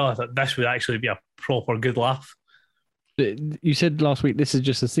this as well. I thought this would actually be a proper good laugh. You said last week this is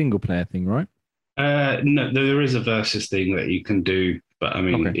just a single player thing, right? No, there is a versus thing that you can do, but I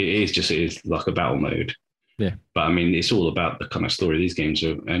mean, it is like a battle mode. Yeah. But I mean, it's all about the kind of story. These games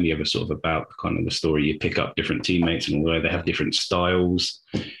are only ever sort of about kind of the story. You pick up different teammates, and although they have different styles,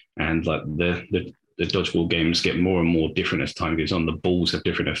 and like the dodgeball games get more and more different as time goes on. The balls have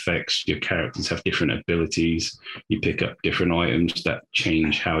different effects. Your characters have different abilities. You pick up different items that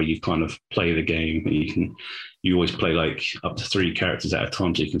change how you kind of play the game. And you always play like up to 3 characters at a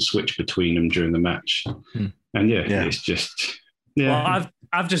time, so you can switch between them during the match. And it's just Well,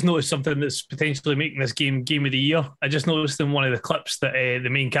 I've just noticed something that's potentially making this game of the year. I just noticed in one of the clips that the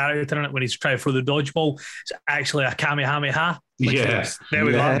main character in it, when he's trying to throw the dodgeball, it's actually a Kamehameha. Yes. There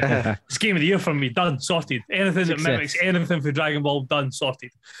we go. It's game of the year for me. Done. Sorted. Anything that mimics anything for Dragon Ball, done.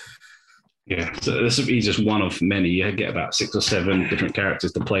 Sorted. Yeah, so this will be just one of many. You get about 6 or 7 different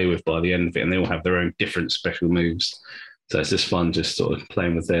characters to play with by the end of it, and they all have their own different special moves. So it's just fun just sort of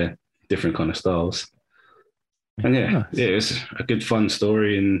playing with their different kind of styles. And it was a good, fun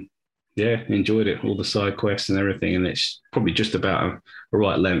story, and enjoyed it. All the side quests and everything, and it's probably just about a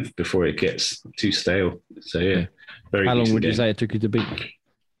right length before it gets too stale. So very. How long would you say it took you to beat?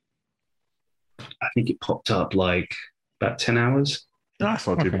 I think it popped up like about 10 hours. That's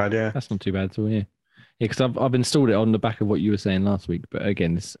not too bad. Yeah, that's not too bad at all. Yeah, because I've installed it on the back of what you were saying last week, but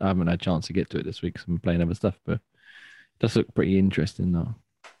again, I haven't had a chance to get to it this week because I'm playing other stuff. But it does look pretty interesting though.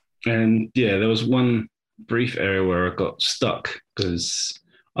 And there was one brief area where I got stuck because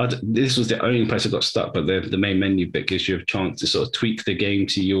this was the only place I got stuck, but the main menu bit gives you a chance to sort of tweak the game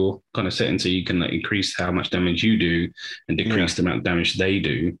to your kind of setting, so you can like increase how much damage you do and decrease the amount of damage they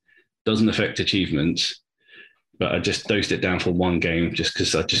do. Doesn't affect achievements, but I just dosed it down for one game just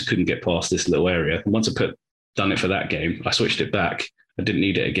because I just couldn't get past this little area. And once I done it for that game, I switched it back. I didn't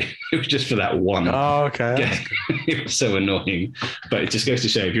need it again. It was just for that one. Oh, okay. It was so annoying. But it just goes to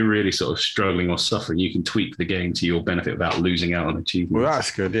show if you're really sort of struggling or suffering, you can tweak the game to your benefit without losing out on achievements. Well,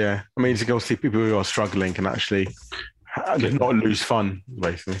 that's good, yeah. I mean, to go see people who are struggling can actually not lose fun,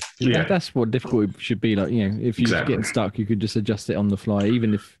 basically. Yeah, that's what difficulty should be like. You know, if you're getting stuck, you could just adjust it on the fly,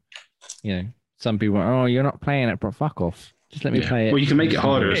 even if, some people are, you're not playing it, but fuck off. Just let me play it. Well, you can make it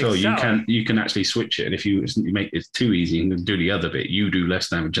harder as well. You can actually switch it, and if you make it too easy and do the other bit, you do less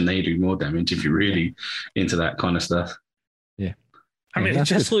damage and they do more damage if you're really into that kind of stuff. Yeah, I mean, it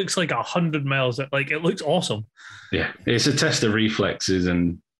just looks like 100 miles. Like it looks awesome. Yeah, it's a test of reflexes,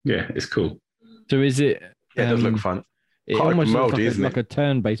 and it's cool. So is it? Yeah, it does look fun. It almost looks like a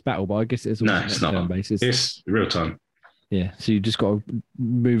turn-based battle, but I guess it's not turn-based. It's real time. Yeah, so you just got to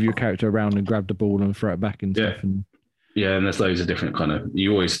move your character around and grab the ball and throw it back and stuff. And and there's loads of different kind of.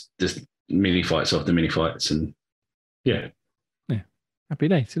 You always just mini fights after mini fights, and happy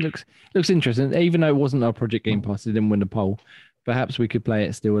days. It looks interesting, even though it wasn't our Project Game Pass. It didn't win the poll. Perhaps we could play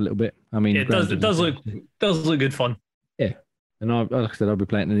it still a little bit. I mean, it does look good fun. Yeah, and like I said, I'll be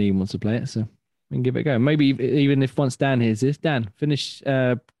playing it, and he wants to play it, so we can give it a go. Maybe even if once Dan hears this, Dan, finish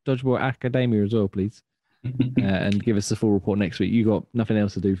Dodgeball Academia as well, please. And give us the full report next week. You got nothing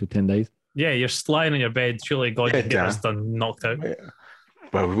else to do for 10 days. Yeah, you're lying on your bed. Surely God can get us done, knocked out. Yeah.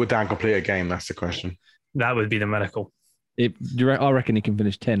 Well, would Dan complete a game? That's the question. That would be the miracle. I reckon he can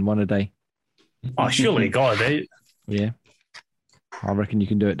finish 10, one a day. Oh, surely God, eh? Yeah. I reckon you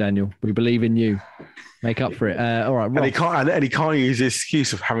can do it, Daniel. We believe in you. Make up for it. All right, Rob. And he can't use the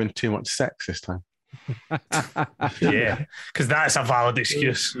excuse of having too much sex this time. Yeah, because that's a valid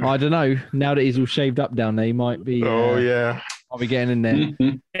excuse. I don't know. Now that he's all shaved up down there, he might be. Yeah. I'll be getting in there.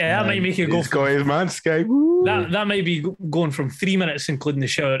 Yeah, that might make it go. He's got his Manscaped. Woo. That might be going from 3 minutes including the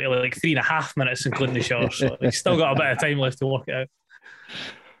shower to like 3.5 minutes including the shower. So he's still got a bit of time left to work it out.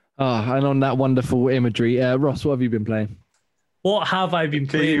 And on that wonderful imagery, Ross, what have you been playing? What have I been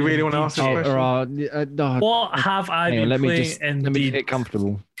Do playing? you really want to ask this question? No, What have I been let me playing? just get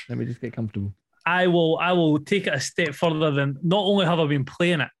comfortable. Let me just get comfortable. I will take it a step further than not only have I been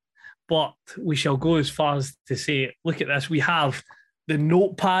playing it, but we shall go as far as to say, look at this. We have the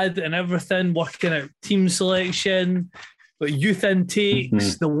notepad and everything, working out team selection, but youth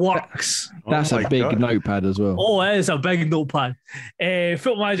intakes, the works. That's a big notepad as well. Oh, it is a big notepad.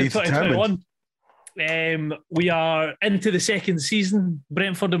 Football Manager 2021. We are into the second season.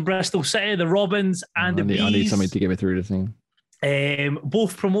 Brentford and Bristol City, the Robins and the Bees. I need something to get me through the thing.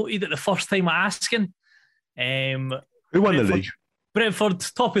 Both promoted at the first time of asking. Who won the league? Brentford,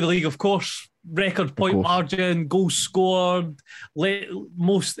 top of the league, of course. Record point margin, goals scored,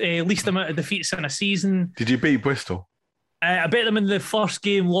 least amount of defeats in a season. Did you beat Bristol? I bet them in the first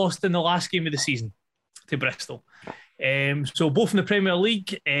game, lost in the last game of the season to Bristol. So both in the Premier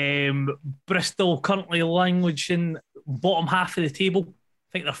League. Bristol currently languishing bottom half of the table. I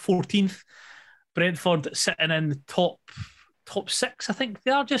think they're 14th. Brentford sitting in the top 6, I think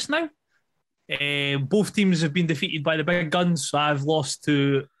they are just now. Both teams have been defeated by the big guns. So I've lost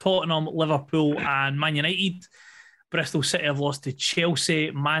to Tottenham, Liverpool and Man United. Bristol City have lost to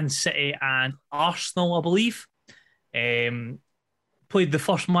Chelsea, Man City and Arsenal, I believe. Played the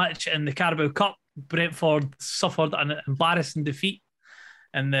first match in the Carabao Cup. Brentford suffered an embarrassing defeat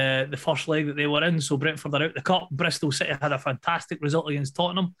in the first leg that they were in. So Brentford are out the cup. Bristol City had a fantastic result against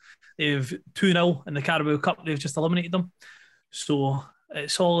Tottenham. They've 2-0 in the Carabao Cup. They've just eliminated them. So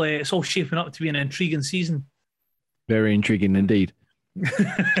it's all shaping up to be an intriguing season. Very intriguing indeed. Like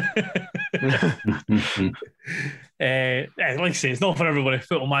I say, it's not for everybody.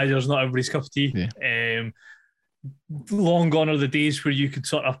 Football Manager is not everybody's cup of tea. Yeah. Long gone are the days where you could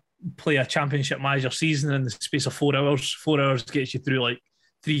sort of play a championship manager season in the space of 4 hours. 4 hours gets you through like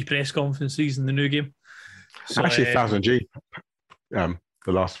 3 press conferences in the new game. So, actually, 1000G, the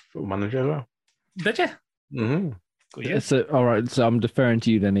last Football Manager as well. Did you? Mm-hmm. Yeah. So, all right. So I'm deferring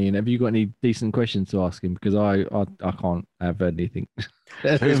to you then, Ian. Have you got any decent questions to ask him? Because I can't have anything.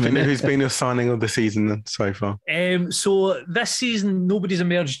 Who's been a signing of the season so far? So this season, nobody's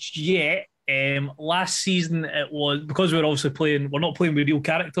emerged yet. Last season, it was because we're not playing with real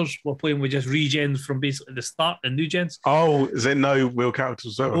characters. We're playing with just regens from basically the start and new gens. Oh, is there no real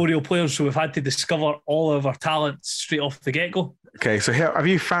characters? No real players. So we've had to discover all of our talents straight off the get go. Okay, so have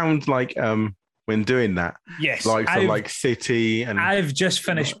you found when doing that? Yes. Like City and I've just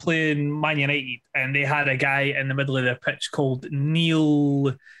finished playing Man United and they had a guy in the middle of their pitch called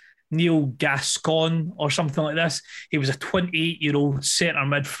Neil Gascon or something like this. He was a 28-year-old centre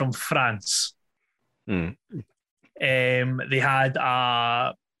mid from France. They had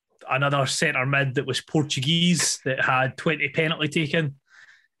another centre mid that was Portuguese that had 20 penalty taken.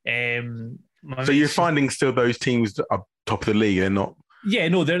 So you're finding still those teams that are top of the league, they're not. Yeah,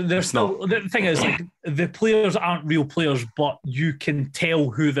 no, they're still. Not. The thing is, like, the players aren't real players, but you can tell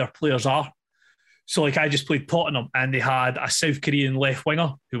who their players are. So, like, I just played Tottenham, and they had a South Korean left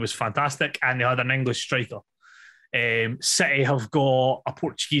winger who was fantastic, and they had an English striker. City have got a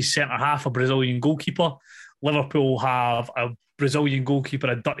Portuguese centre half, a Brazilian goalkeeper. Liverpool have a Brazilian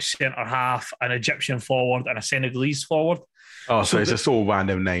goalkeeper, a Dutch centre half, an Egyptian forward, and a Senegalese forward. Oh, so it's just all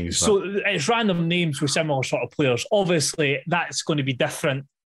random names. So it's random names with similar sort of players. Obviously, that's going to be different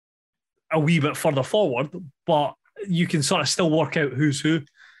a wee bit further forward, but you can sort of still work out who's who.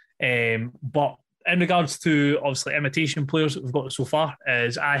 But in regards to, obviously, imitation players that we've got so far,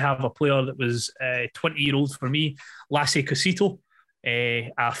 is I have a player that was 20-year-old for me, Lasse Cosito,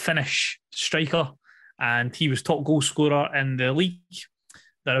 a Finnish striker, and he was top goal scorer in the league.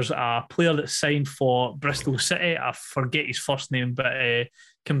 There's a player that's signed for Bristol City. I forget his first name, but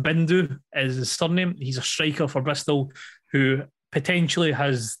Kimbindu is his surname. He's a striker for Bristol who potentially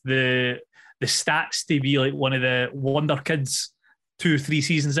has the stats to be like one of the wonder kids 2-3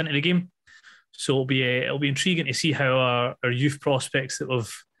 seasons into the game. So it'll be intriguing to see how our youth prospects that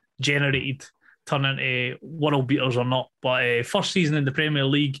we've generated turn into world beaters or not. But first season in the Premier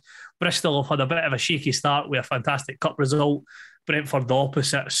League, Bristol have had a bit of a shaky start with a fantastic cup result. Brentford the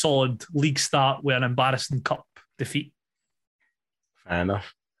opposite, solid league start with an embarrassing cup defeat. Fair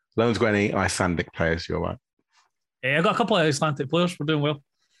enough. No one's got any Icelandic players, you're right. I've got a couple of Icelandic players. We're doing well.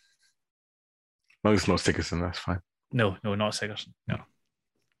 As long as it's not Sigurdsson, that's fine. No, not Sigurdsson. No.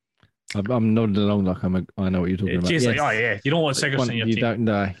 I'm nodding along like I know what you're talking about. Yes. Like, oh yeah, you don't want Sigurdsson in your team.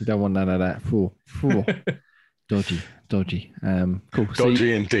 You don't want none of that. Dodgy. dodgy. Cool.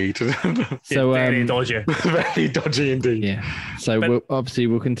 Dodgy indeed. So very dodgy. Very dodgy indeed. Yeah. So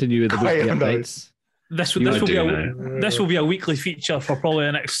we'll continue with the weekly updates. This will be a weekly feature for probably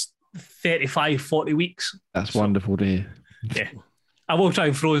the next 35, 40 weeks. That's wonderful to hear. Yeah. I will try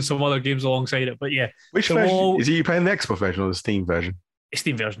and throw in some other games alongside it, but yeah. Which version? Is it you playing the Xbox version or the Steam version?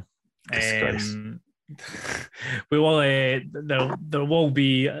 Steam version. We will. There will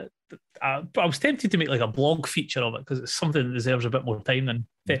be. I was tempted to make like a blog feature of it because it's something that deserves a bit more time than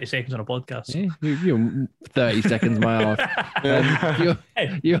 30 seconds on a podcast. Yeah, you're 30 seconds, my ass.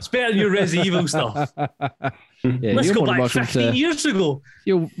 It's better than your Resident Evil stuff. Yeah, let's go back 15 years ago.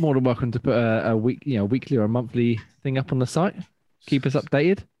 You're more than welcome to put a weekly or a monthly thing up on the site. Keep us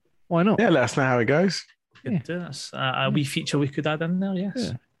updated. Why not? Yeah, let us know how it goes. That's a wee feature we could add in there.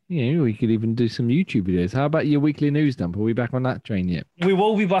 Yes. Yeah, we could even do some YouTube videos. How about your weekly news dump? Are we back on that train yet? We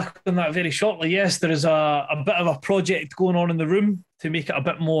will be back on that very shortly. Yes, there is a bit of a project going on in the room to make it a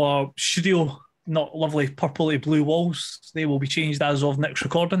bit more studio, not lovely purpley blue walls. They will be changed as of next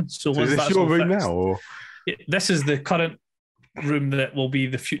recording. So is this your room now? Or? Yeah, this is the current room that will be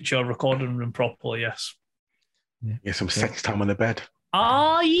the future recording room properly, yes. Yeah, some sex time on the bed.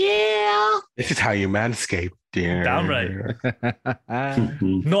 Oh, yeah. This is how you manscape, dear. Damn right.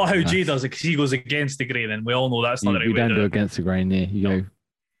 Not how Jay does it, because he goes against the grain, and we all know that's not the right way. You don't go against the grain, yeah. You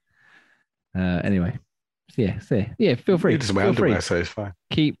go. Anyway. Yeah, feel free. It doesn't wear underwear, so it's fine.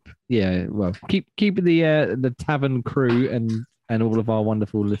 Keep the tavern crew and all of our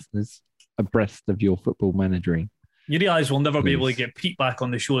wonderful listeners abreast of your football managering. You realise we'll never be able to get Pete back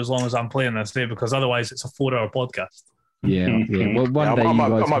on the show as long as I'm playing this day, because otherwise it's a 4-hour podcast. Yeah. Well, one day I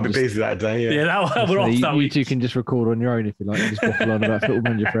might be busy that day. Yeah, we're off that week. You two can just record on your own if you like. Just waffle on about Football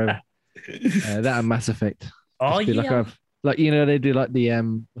Manager forever. That and Mass Effect. Oh yeah. Like they do like the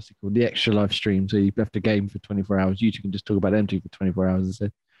what's it called, the extra live stream. So you left a game for 24 hours. You two can just talk about them two for 24 hours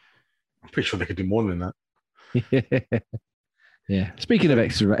instead. I'm pretty sure they could do more than that. Yeah. Speaking of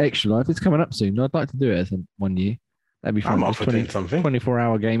extra life, it's coming up soon. I'd like to do it as 1 year. That'd be fun. I'm off for doing something.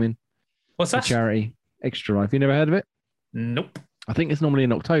 24-hour gaming. What's that? Charity. Extra Life. You never heard of it? Nope. I think it's normally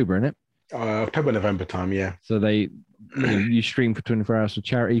in October, isn't it? October, November time, yeah. So you stream for 24 hours for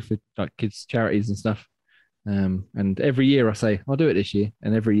charity, for like kids' charities and stuff. And every year I say, I'll do it this year.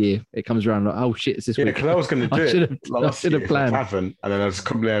 And every year it comes around like, oh shit, it's this week. Yeah, because I was going to do it last year. I planned. haven't. And then I was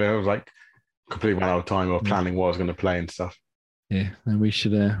like completely ran out of time of planning what I was going to play and stuff. Yeah, and we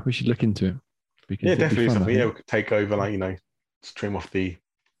should look into it. Yeah, definitely something. Yeah, we could take over, like, stream off the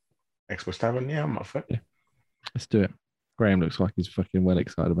Xbox Tavern. Yeah, I'm up for it. Yeah. Let's do it. Graham looks like he's fucking well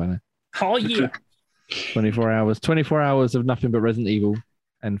excited about it. Oh, yeah. 24 hours of nothing but Resident Evil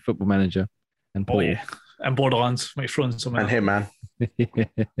and Football Manager and Portal. Oh, yeah. And Borderlands. Might throw in some. And Hitman.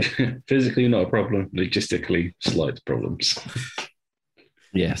 Physically not a problem. Logistically, slight problems.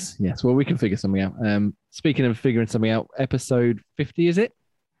 Yes. Well, we can figure something out. Speaking of figuring something out, episode 50, is it?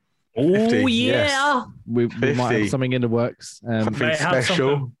 Oh, 50, yeah. Yes. We might have something in the works. Something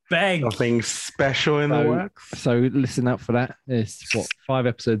special. Something special in the works. So listen out for that. It's 5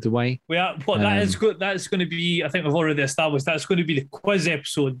 episodes away. We are, that is good. That's going to be, I think we've already established, that's going to be the quiz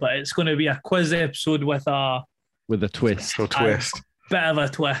episode, but it's going to be a quiz episode with a twist. Bit of a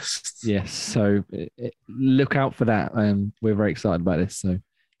twist. Yes. So look out for that. We're very excited about this. So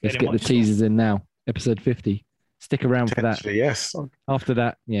let's get the teasers in now. Episode 50. Stick around for that. Yes. After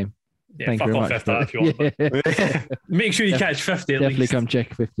that, thank you very much. If you want, make sure you catch 50 at definitely least. Come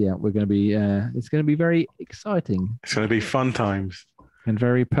check 50 out. We're going to be, it's going to be very exciting. It's going to be fun times. And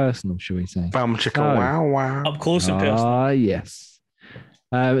very personal, shall we say. Bum chicka wow. Up close and personal. Ah, yes.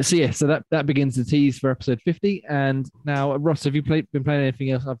 So that begins the tease for episode 50. And now, Ross, have you been playing anything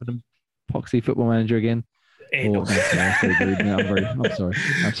else other than Poxy Football Manager again? No. I'm sorry.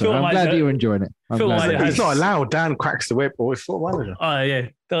 I'm glad that you're enjoying it. He's not allowed. Dan cracks the whip or it's Football Manager. Oh, yeah.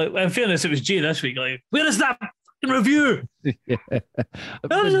 In fairness, it was Jay this week. Like, where is that review?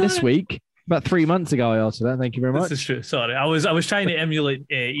 This week, about 3 months ago, I asked for that. Thank you very much. This is true. Sorry. I was trying to emulate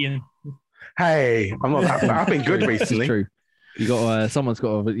Ian. Hey, I'm not that bad. I've been good recently. It's true. You got someone's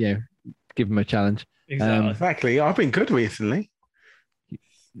got to give him a challenge. Exactly. I've been good recently.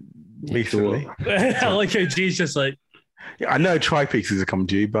 I like how G's just like. Yeah, I know Tri-Pixels are coming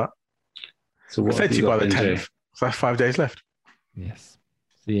to you, but so what said to you by the 10th. So that's 5 days left. Yes.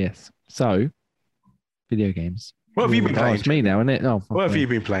 So, video games. What have you been playing? It's me now, isn't it? Oh, what have you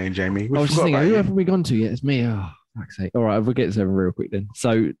been playing, Jamie? I was just thinking, who haven't we gone to yet? It's me. Oh, fuck's sake. All right, we'll get this over real quick then.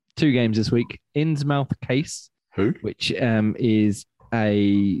 So, 2 games this week. Innsmouth Case. Who? Which is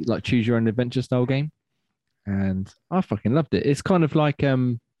a choose your own adventure style game. And I fucking loved it. It's kind of like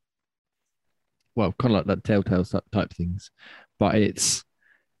well, kind of like that Telltale type things, but it's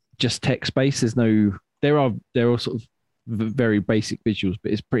just text based. There are sort of very basic visuals,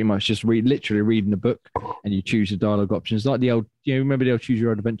 but it's pretty much just literally reading a book, and you choose the dialogue options, like the old, remember the old Choose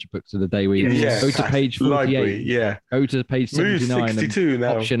Your Own Adventure books of the day where you go to page 48, library, go to page 79, 62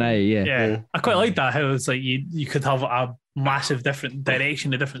 now. option A, yeah. I quite like that. How it's like you could have a massive different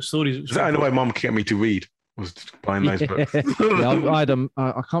direction to different stories. Is that the way Mum could get me to read? Was buying those books. I had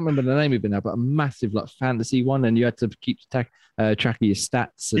I can't remember the name of it now, but a massive like fantasy one, and you had to keep track of your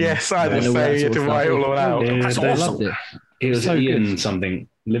stats. And, yes, I had to say you had to write all out. Yeah, That's I loved it. It was so Ian good. something.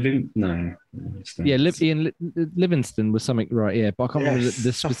 Living? No. Yeah, Ian Livingston was something, right? Yeah, but I can't remember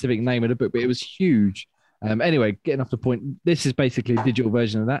the specific name of the book, but it was huge. Anyway, getting off the point, this is basically a digital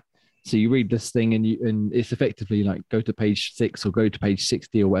version of that. So you read this thing, and it's effectively like go to page 6 or go to page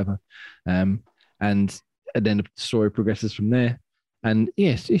 60 or whatever, and then the story progresses from there. And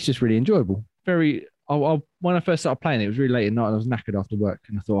yes, it's just really enjoyable. Very. When I first started playing it, it was really late at night, and I was knackered after work,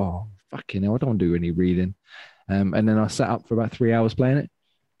 and I thought, oh fucking hell, I don't want to do any reading. And then I sat up for about 3 hours playing it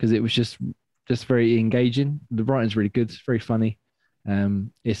because it was just very engaging. The writing's really good. It's very funny.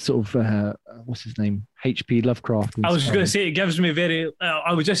 It's sort of what's his name, H.P. Lovecraft. I was going to say it gives me very.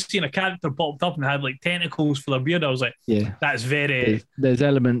 I was just seeing a character popped up and had like tentacles for their beard. I was like, yeah, that's very. There's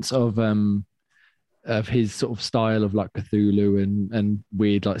elements of his sort of style of like Cthulhu and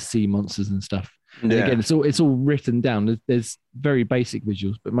weird like sea monsters and stuff. And again, it's all written down. There's very basic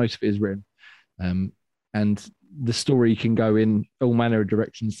visuals, but most of it is written. And the story can go in all manner of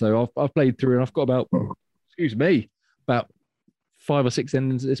directions. So I've played through, and I've got about 5 or 6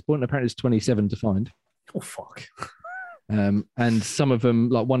 endings at this point. Apparently, it's 27 to find. Oh fuck! And some of them,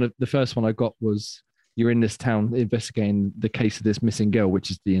 like the first one I got was you're in this town investigating the case of this missing girl, which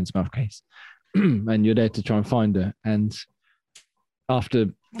is the Innsmouth case, and you're there to try and find her. And after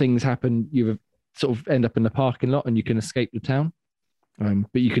things happen, you sort of end up in the parking lot, and you can escape the town.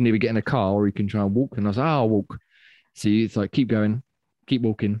 But you can either get in a car or you can try and walk. And I was like, I'll walk. So it's like, keep going, keep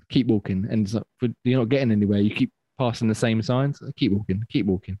walking. And it's like, you're not getting anywhere. You keep passing the same signs. Keep walking.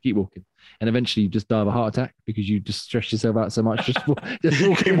 And eventually you just die of a heart attack because you just stress yourself out so much. Just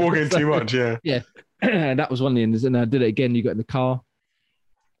keep walking too much, yeah. Yeah. And that was one of the ends. And I did it again. You got in the car,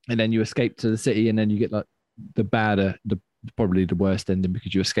 and then you escape to the city, and then you get like probably the worst ending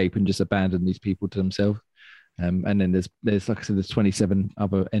because you escape and just abandon these people to themselves. And then there's like I said, there's 27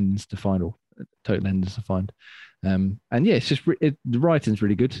 other endings to find, or total endings to find. And yeah, it's just the writing's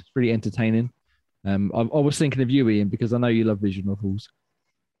really good. It's really entertaining. I was thinking of you, Ian, because I know you love visual novels.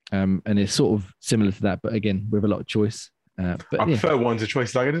 And it's sort of similar to that, but again, with a lot of choice. But I prefer ones of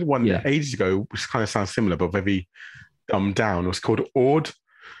choice. Like I did one ages ago, which kind of sounds similar, but very dumbed down. It was called Ord.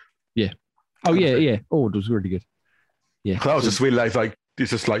 Yeah. Oh yeah. Ord was really good. Yeah. That was just really like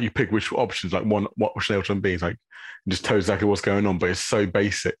it's just like you pick which options, like what should option be. It's like it just tells exactly what's going on, but it's so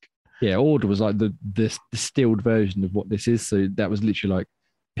basic. Yeah, Order was like the distilled version of what this is. So that was literally like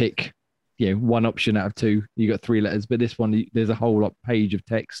pick, one option out of 2. You got 3 letters, but this one there's a whole page of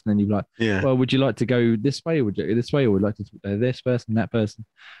text, and then you're like, well, would you like to go this way, or would you go this way, or would you like to talk to this person, that person?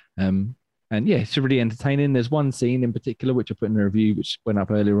 And yeah, it's really entertaining. There's one scene in particular which I put in a review, which went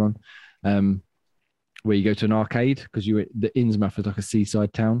up earlier on. Where you go to an arcade because the Innsmouth is like a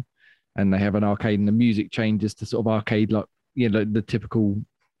seaside town, and they have an arcade, and the music changes to sort of arcade, like like the typical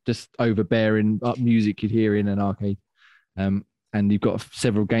just overbearing up music you'd hear in an arcade. And you've got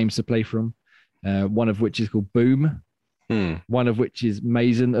several games to play from. One of which is called Boom. One of which is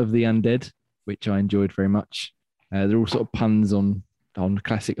Mason of the Undead, which I enjoyed very much. They're all sort of puns on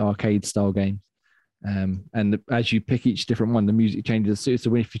classic arcade style games. And as you pick each different one, the music changes. So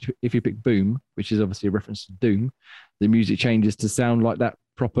if you pick Boom, which is obviously a reference to Doom, the music changes to sound like that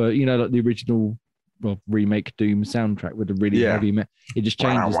proper, like the original remake Doom soundtrack with the really heavy metal. It just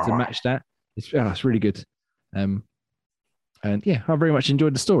changes to match that. It's really good. And yeah, I very much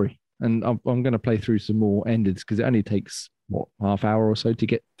enjoyed the story. And I'm going to play through some more endings because it only takes half hour or so to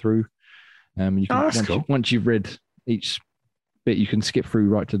get through. You can once you've read each bit, you can skip through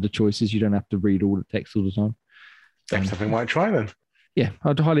right to the choices. You don't have to read all the text all the time. That's something I might try then. Yeah,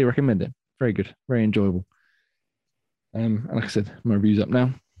 I'd highly recommend it. Very good, very enjoyable. And like I said, my review's up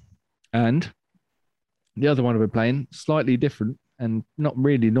now. And the other one I've been playing, slightly different and not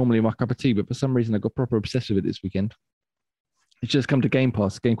really normally my cup of tea, but for some reason I got proper obsessed with it this weekend. It's just come to Game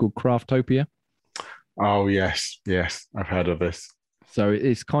Pass, a game called Craftopia. Oh, yes. I've heard of this. So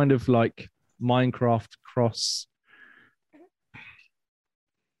it's kind of like Minecraft cross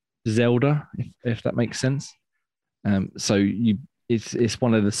Zelda, if that makes sense. So it's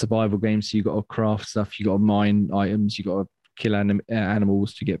one of the survival games. So you got to craft stuff, you got to mine items, you got to kill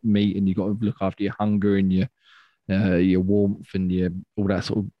animals to get meat, and you've got to look after your hunger and your warmth and your all that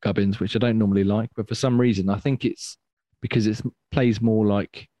sort of gubbins, which I don't normally like. But for some reason, I think it's because it plays more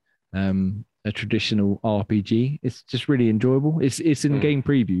like a traditional RPG. It's just really enjoyable. It's in game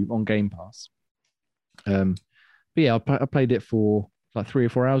preview on Game Pass. But yeah, I played it for like 3 or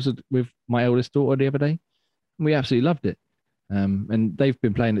 4 hours with my eldest daughter the other day, and we absolutely loved it. And they've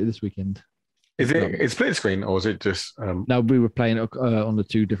been playing it this weekend. Is it split screen or is it just? No, we were playing it on the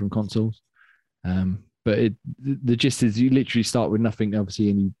 2 different consoles. But the gist is you literally start with nothing, obviously,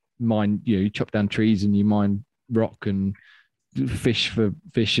 and you mine. You chop down trees and you mine rock and fish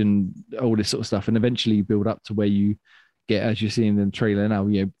and all this sort of stuff, and eventually you build up to where you get, as you're seeing in the trailer now,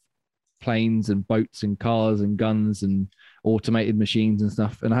 planes and boats and cars and guns and automated machines and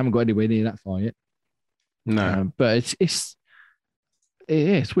stuff. And I haven't got anywhere near that far yet. No, but it's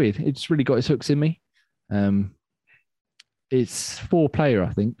weird. It's really got its hooks in me. It's 4-player,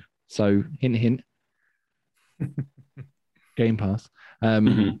 I think. So hint, hint. Game Pass.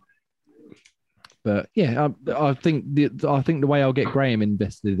 But yeah, I think the way I'll get Graham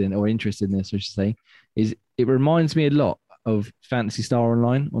invested in or interested in this, I should say, is it reminds me a lot of Phantasy Star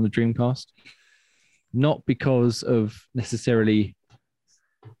Online on the Dreamcast. Not because of necessarily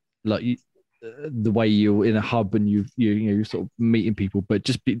like the way you're in a hub and you're sort of meeting people, but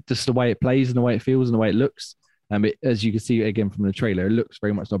just the way it plays and the way it feels and the way it looks. As you can see again from the trailer, it looks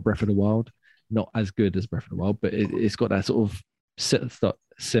very much like Breath of the Wild. Not as good as Breath of the Wild, but it's got that sort of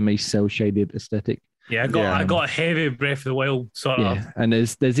semi-cell shaded aesthetic. Yeah, I got a heavy Breath of the Wild sort of. Yeah, and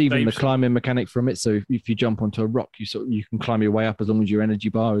there's even the climbing mechanic from it. So if you jump onto a rock, you can climb your way up as long as your energy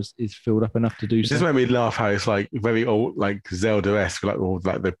bar is filled up enough to do so. This made me laugh how it's like very old, like Zelda-esque, like all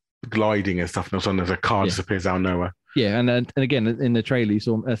like the gliding and stuff. And all of a sudden there's a car disappears out of nowhere. Yeah, and again in the trailer you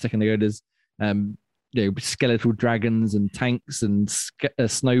saw a second ago, there's skeletal dragons and tanks and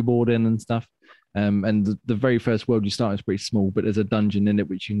snowboarding and stuff. And the very first world you start is pretty small, but there's a dungeon in it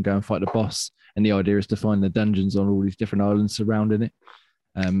which you can go and fight the boss. And the idea is to find the dungeons on all these different islands surrounding it.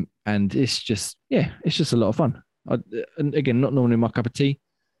 And it's just a lot of fun. And again, not normally my cup of tea.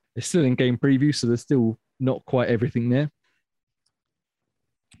 It's still in game preview, so there's still not quite everything there.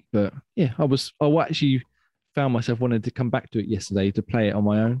 But yeah, I actually found myself wanting to come back to it yesterday to play it on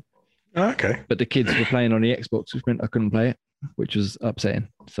my own. Okay. But the kids were playing on the Xbox, which meant I couldn't play it, which was upsetting.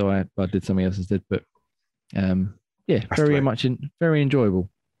 So I did something else instead. But very enjoyable.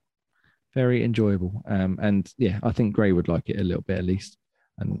 Very enjoyable. And yeah, I think Gray would like it a little bit at least.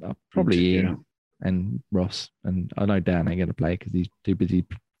 And probably Ian and Ross. And I know Dan ain't going to play because he's too busy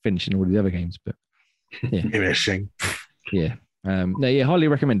finishing all the other games. But yeah. Finishing. Yeah. Highly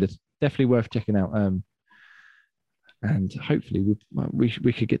recommended. Definitely worth checking out. And hopefully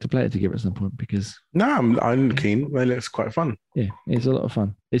we could get to play it together at some point because I'm keen. It looks quite fun. Yeah, it's a lot of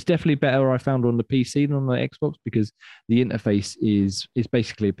fun. It's definitely better I found on the PC than on the Xbox because the interface is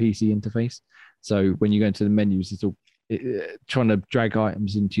basically a PC interface. So when you go into the menus, it's all trying to drag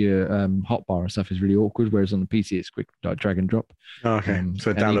items into your hotbar and stuff is really awkward. Whereas on the PC, it's quick like drag and drop. Okay,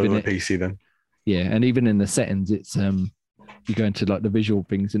 so download on the PC then. Yeah, and even in the settings, it's you go into like the visual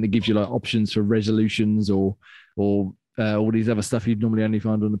things and it gives you like options for resolutions or all these other stuff you'd normally only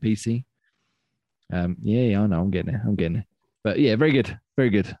find on the PC. I know, I'm getting it. But yeah, very good.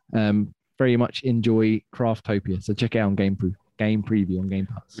 Very much enjoy Craftopia. So check it out on game preview on Game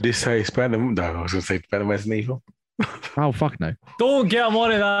Pass. Did you say it's better than? No, I was going to say it's better than Resident Evil. Oh fuck no! Don't get them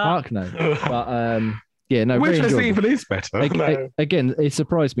on of that. Fuck no! But yeah, no. Which Resident Evil is better? Again, it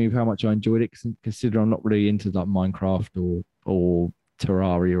surprised me with how much I enjoyed it, considering I'm not really into like Minecraft or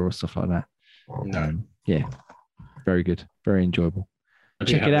Terraria or stuff like that. No. Yeah, very good, very enjoyable.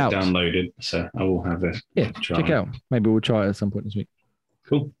 Check it out. Downloaded, so I will have it. Yeah, check it out. Maybe we'll try it at some point this week.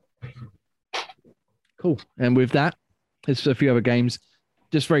 Cool. And with that, there's a few other games.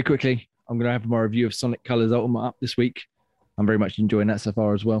 Just very quickly, I'm going to have my review of Sonic Colors Ultimate up this week. I'm very much enjoying that so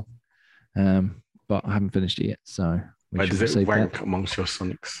far as well. But I haven't finished it yet, so. Where does it rank amongst your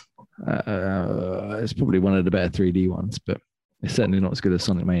Sonics? It's probably one of the better 3D ones, but it's certainly not as good as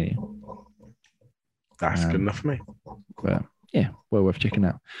Sonic Mania. That's good enough for me. But yeah, well worth checking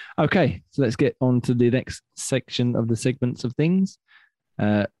out. Okay, so let's get on to the next section of the segments of things.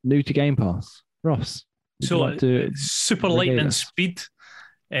 New to Game Pass, Ross. So super lightning speed.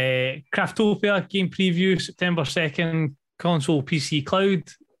 Craftopia game preview September 2nd, console, PC, cloud.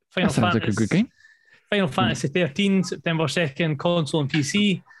 That sounds like a good game. Final Fantasy 13 September 2nd, console and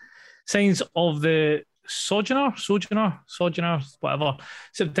PC. Signs of the Sojourner, whatever.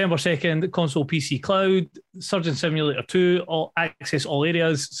 September 2nd, console, PC, cloud. Surgeon Simulator 2, all access all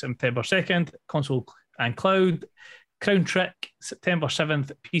areas. September 2nd, console and cloud. Crown Trick, September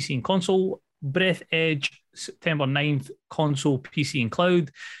 7th, PC and console. Breath Edge, September 9th, console, PC and cloud.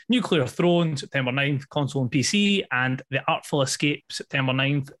 Nuclear Throne, September 9th, console and PC. And The Artful Escape, September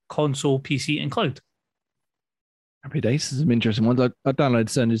 9th, console, PC and cloud. Happy days. This is some interesting ones. I downloaded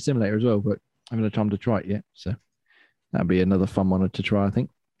Surgeon Simulator as well, but I haven't had time to try it yet. So that'll be another fun one to try, I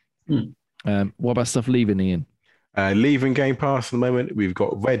think. What about stuff leaving, Ian? Leaving Game Pass at the moment, we've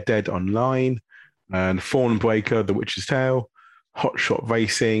got Red Dead Online and Thornbreaker, The Witcher's Tale, Hot Shot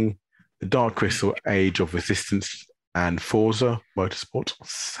Racing, The Dark Crystal Age of Resistance, and Forza Motorsport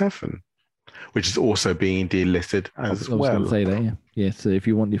 7, which is also being delisted as well. I was going to say that, yeah. Yeah, so if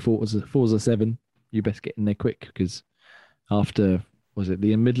you want your Forza 7, you best get in there quick because after, was it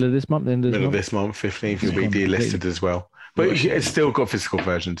the middle of this month? The end of middle of this month, 15th, you'll be delisted as well. But it's still got physical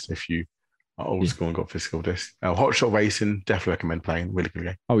versions if you are old school and got physical discs. Hot Shot Racing, definitely recommend playing. Really good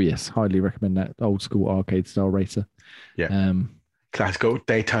game. Oh, yes. Highly recommend that. Old school arcade style racer. Yeah. Classical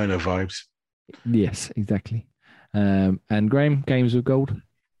Daytona vibes. Yes, exactly. And Graham, Games with Gold?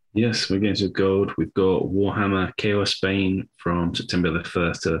 Yes, we're Games with Gold. We've got Warhammer Chaos Bane from September the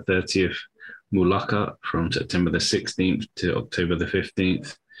 1st to the 30th. Mulaka from September the 16th to October the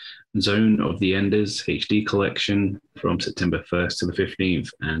 15th. Zone of the Enders HD Collection from September 1st to the 15th.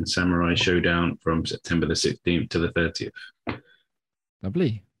 And Samurai Showdown from September the 16th to the 30th.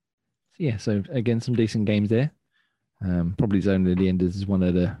 Lovely. Yeah, so again, some decent games there. Probably Zone of the Enders is one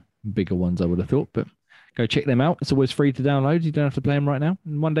of the bigger ones I would have thought, but go check them out. It's always free to download. You don't have to play them right now.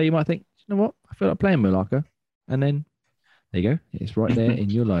 And one day you might think, you know what? I feel like playing Mulaka. And then there you go. It's right there in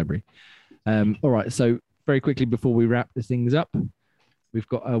your library. All right. So very quickly before we wrap this things up, we've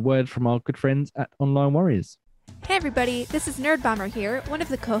got a word from our good friends at Online Warriors. Hey everybody, this is Nerd Bomber here, one of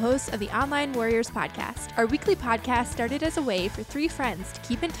the co-hosts of the Online Warriors podcast. Our weekly podcast started as a way for three friends to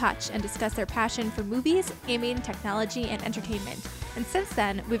keep in touch and discuss their passion for movies, gaming, technology, and entertainment. And since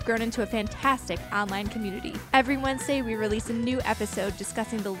then, we've grown into a fantastic online community. Every Wednesday, we release a new episode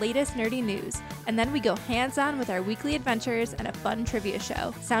discussing the latest nerdy news, and then we go hands-on with our weekly adventures and a fun trivia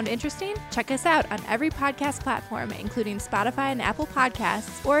show. Sound interesting? Check us out on every podcast platform, including Spotify and Apple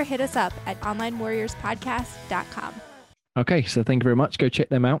Podcasts, or hit us up at onlinewarriorspodcast.com. Okay, so thank you very much. Go check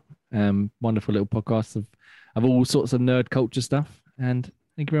them out. Wonderful little podcasts of all sorts of nerd culture stuff. And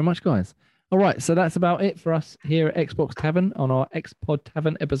thank you very much, guys. All right, so that's about it for us here at Xbox Tavern on our Xpod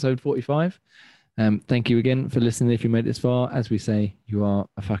Tavern episode 45. Thank you again for listening. If you made it this far, as we say, you are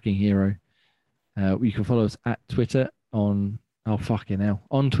a fucking hero. You can follow us at Twitter on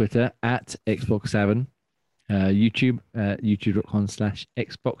Twitter at Xbox Tavern, YouTube,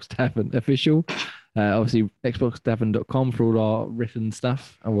 youtube.com/Xbox Tavern official. Obviously, xboxtavern.com for all our written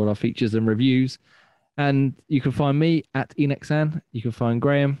stuff and all our features and reviews. And you can find me at Enexan. You can find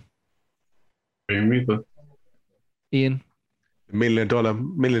Graham. Reaper. Ian.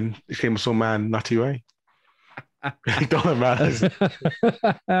 Million exclamation man, Nutty Ray. Dollar man.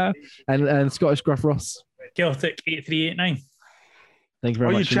 and Scottish Gruff Ross. Celtic 8389. Thank you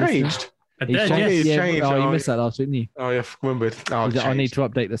very much. You changed. I did, yes. Changed. Oh, you missed that last week, didn't you? Oh, yeah, remembered. Oh, I need to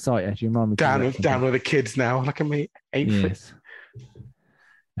update the site, actually. Remind me down with the kids now. Look at me. Yes.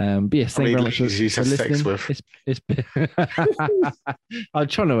 But yes, thank you very much for listening. It's I'm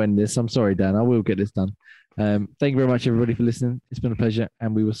trying to end this. I'm sorry, Dan. I will get this done. Thank you very much, everybody, for listening. It's been a pleasure,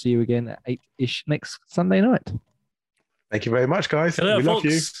 and we will see you again at 8-ish next Sunday night. Thank you very much, guys. Hello, we folks.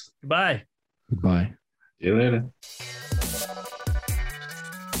 love you. Goodbye. Goodbye. See you later.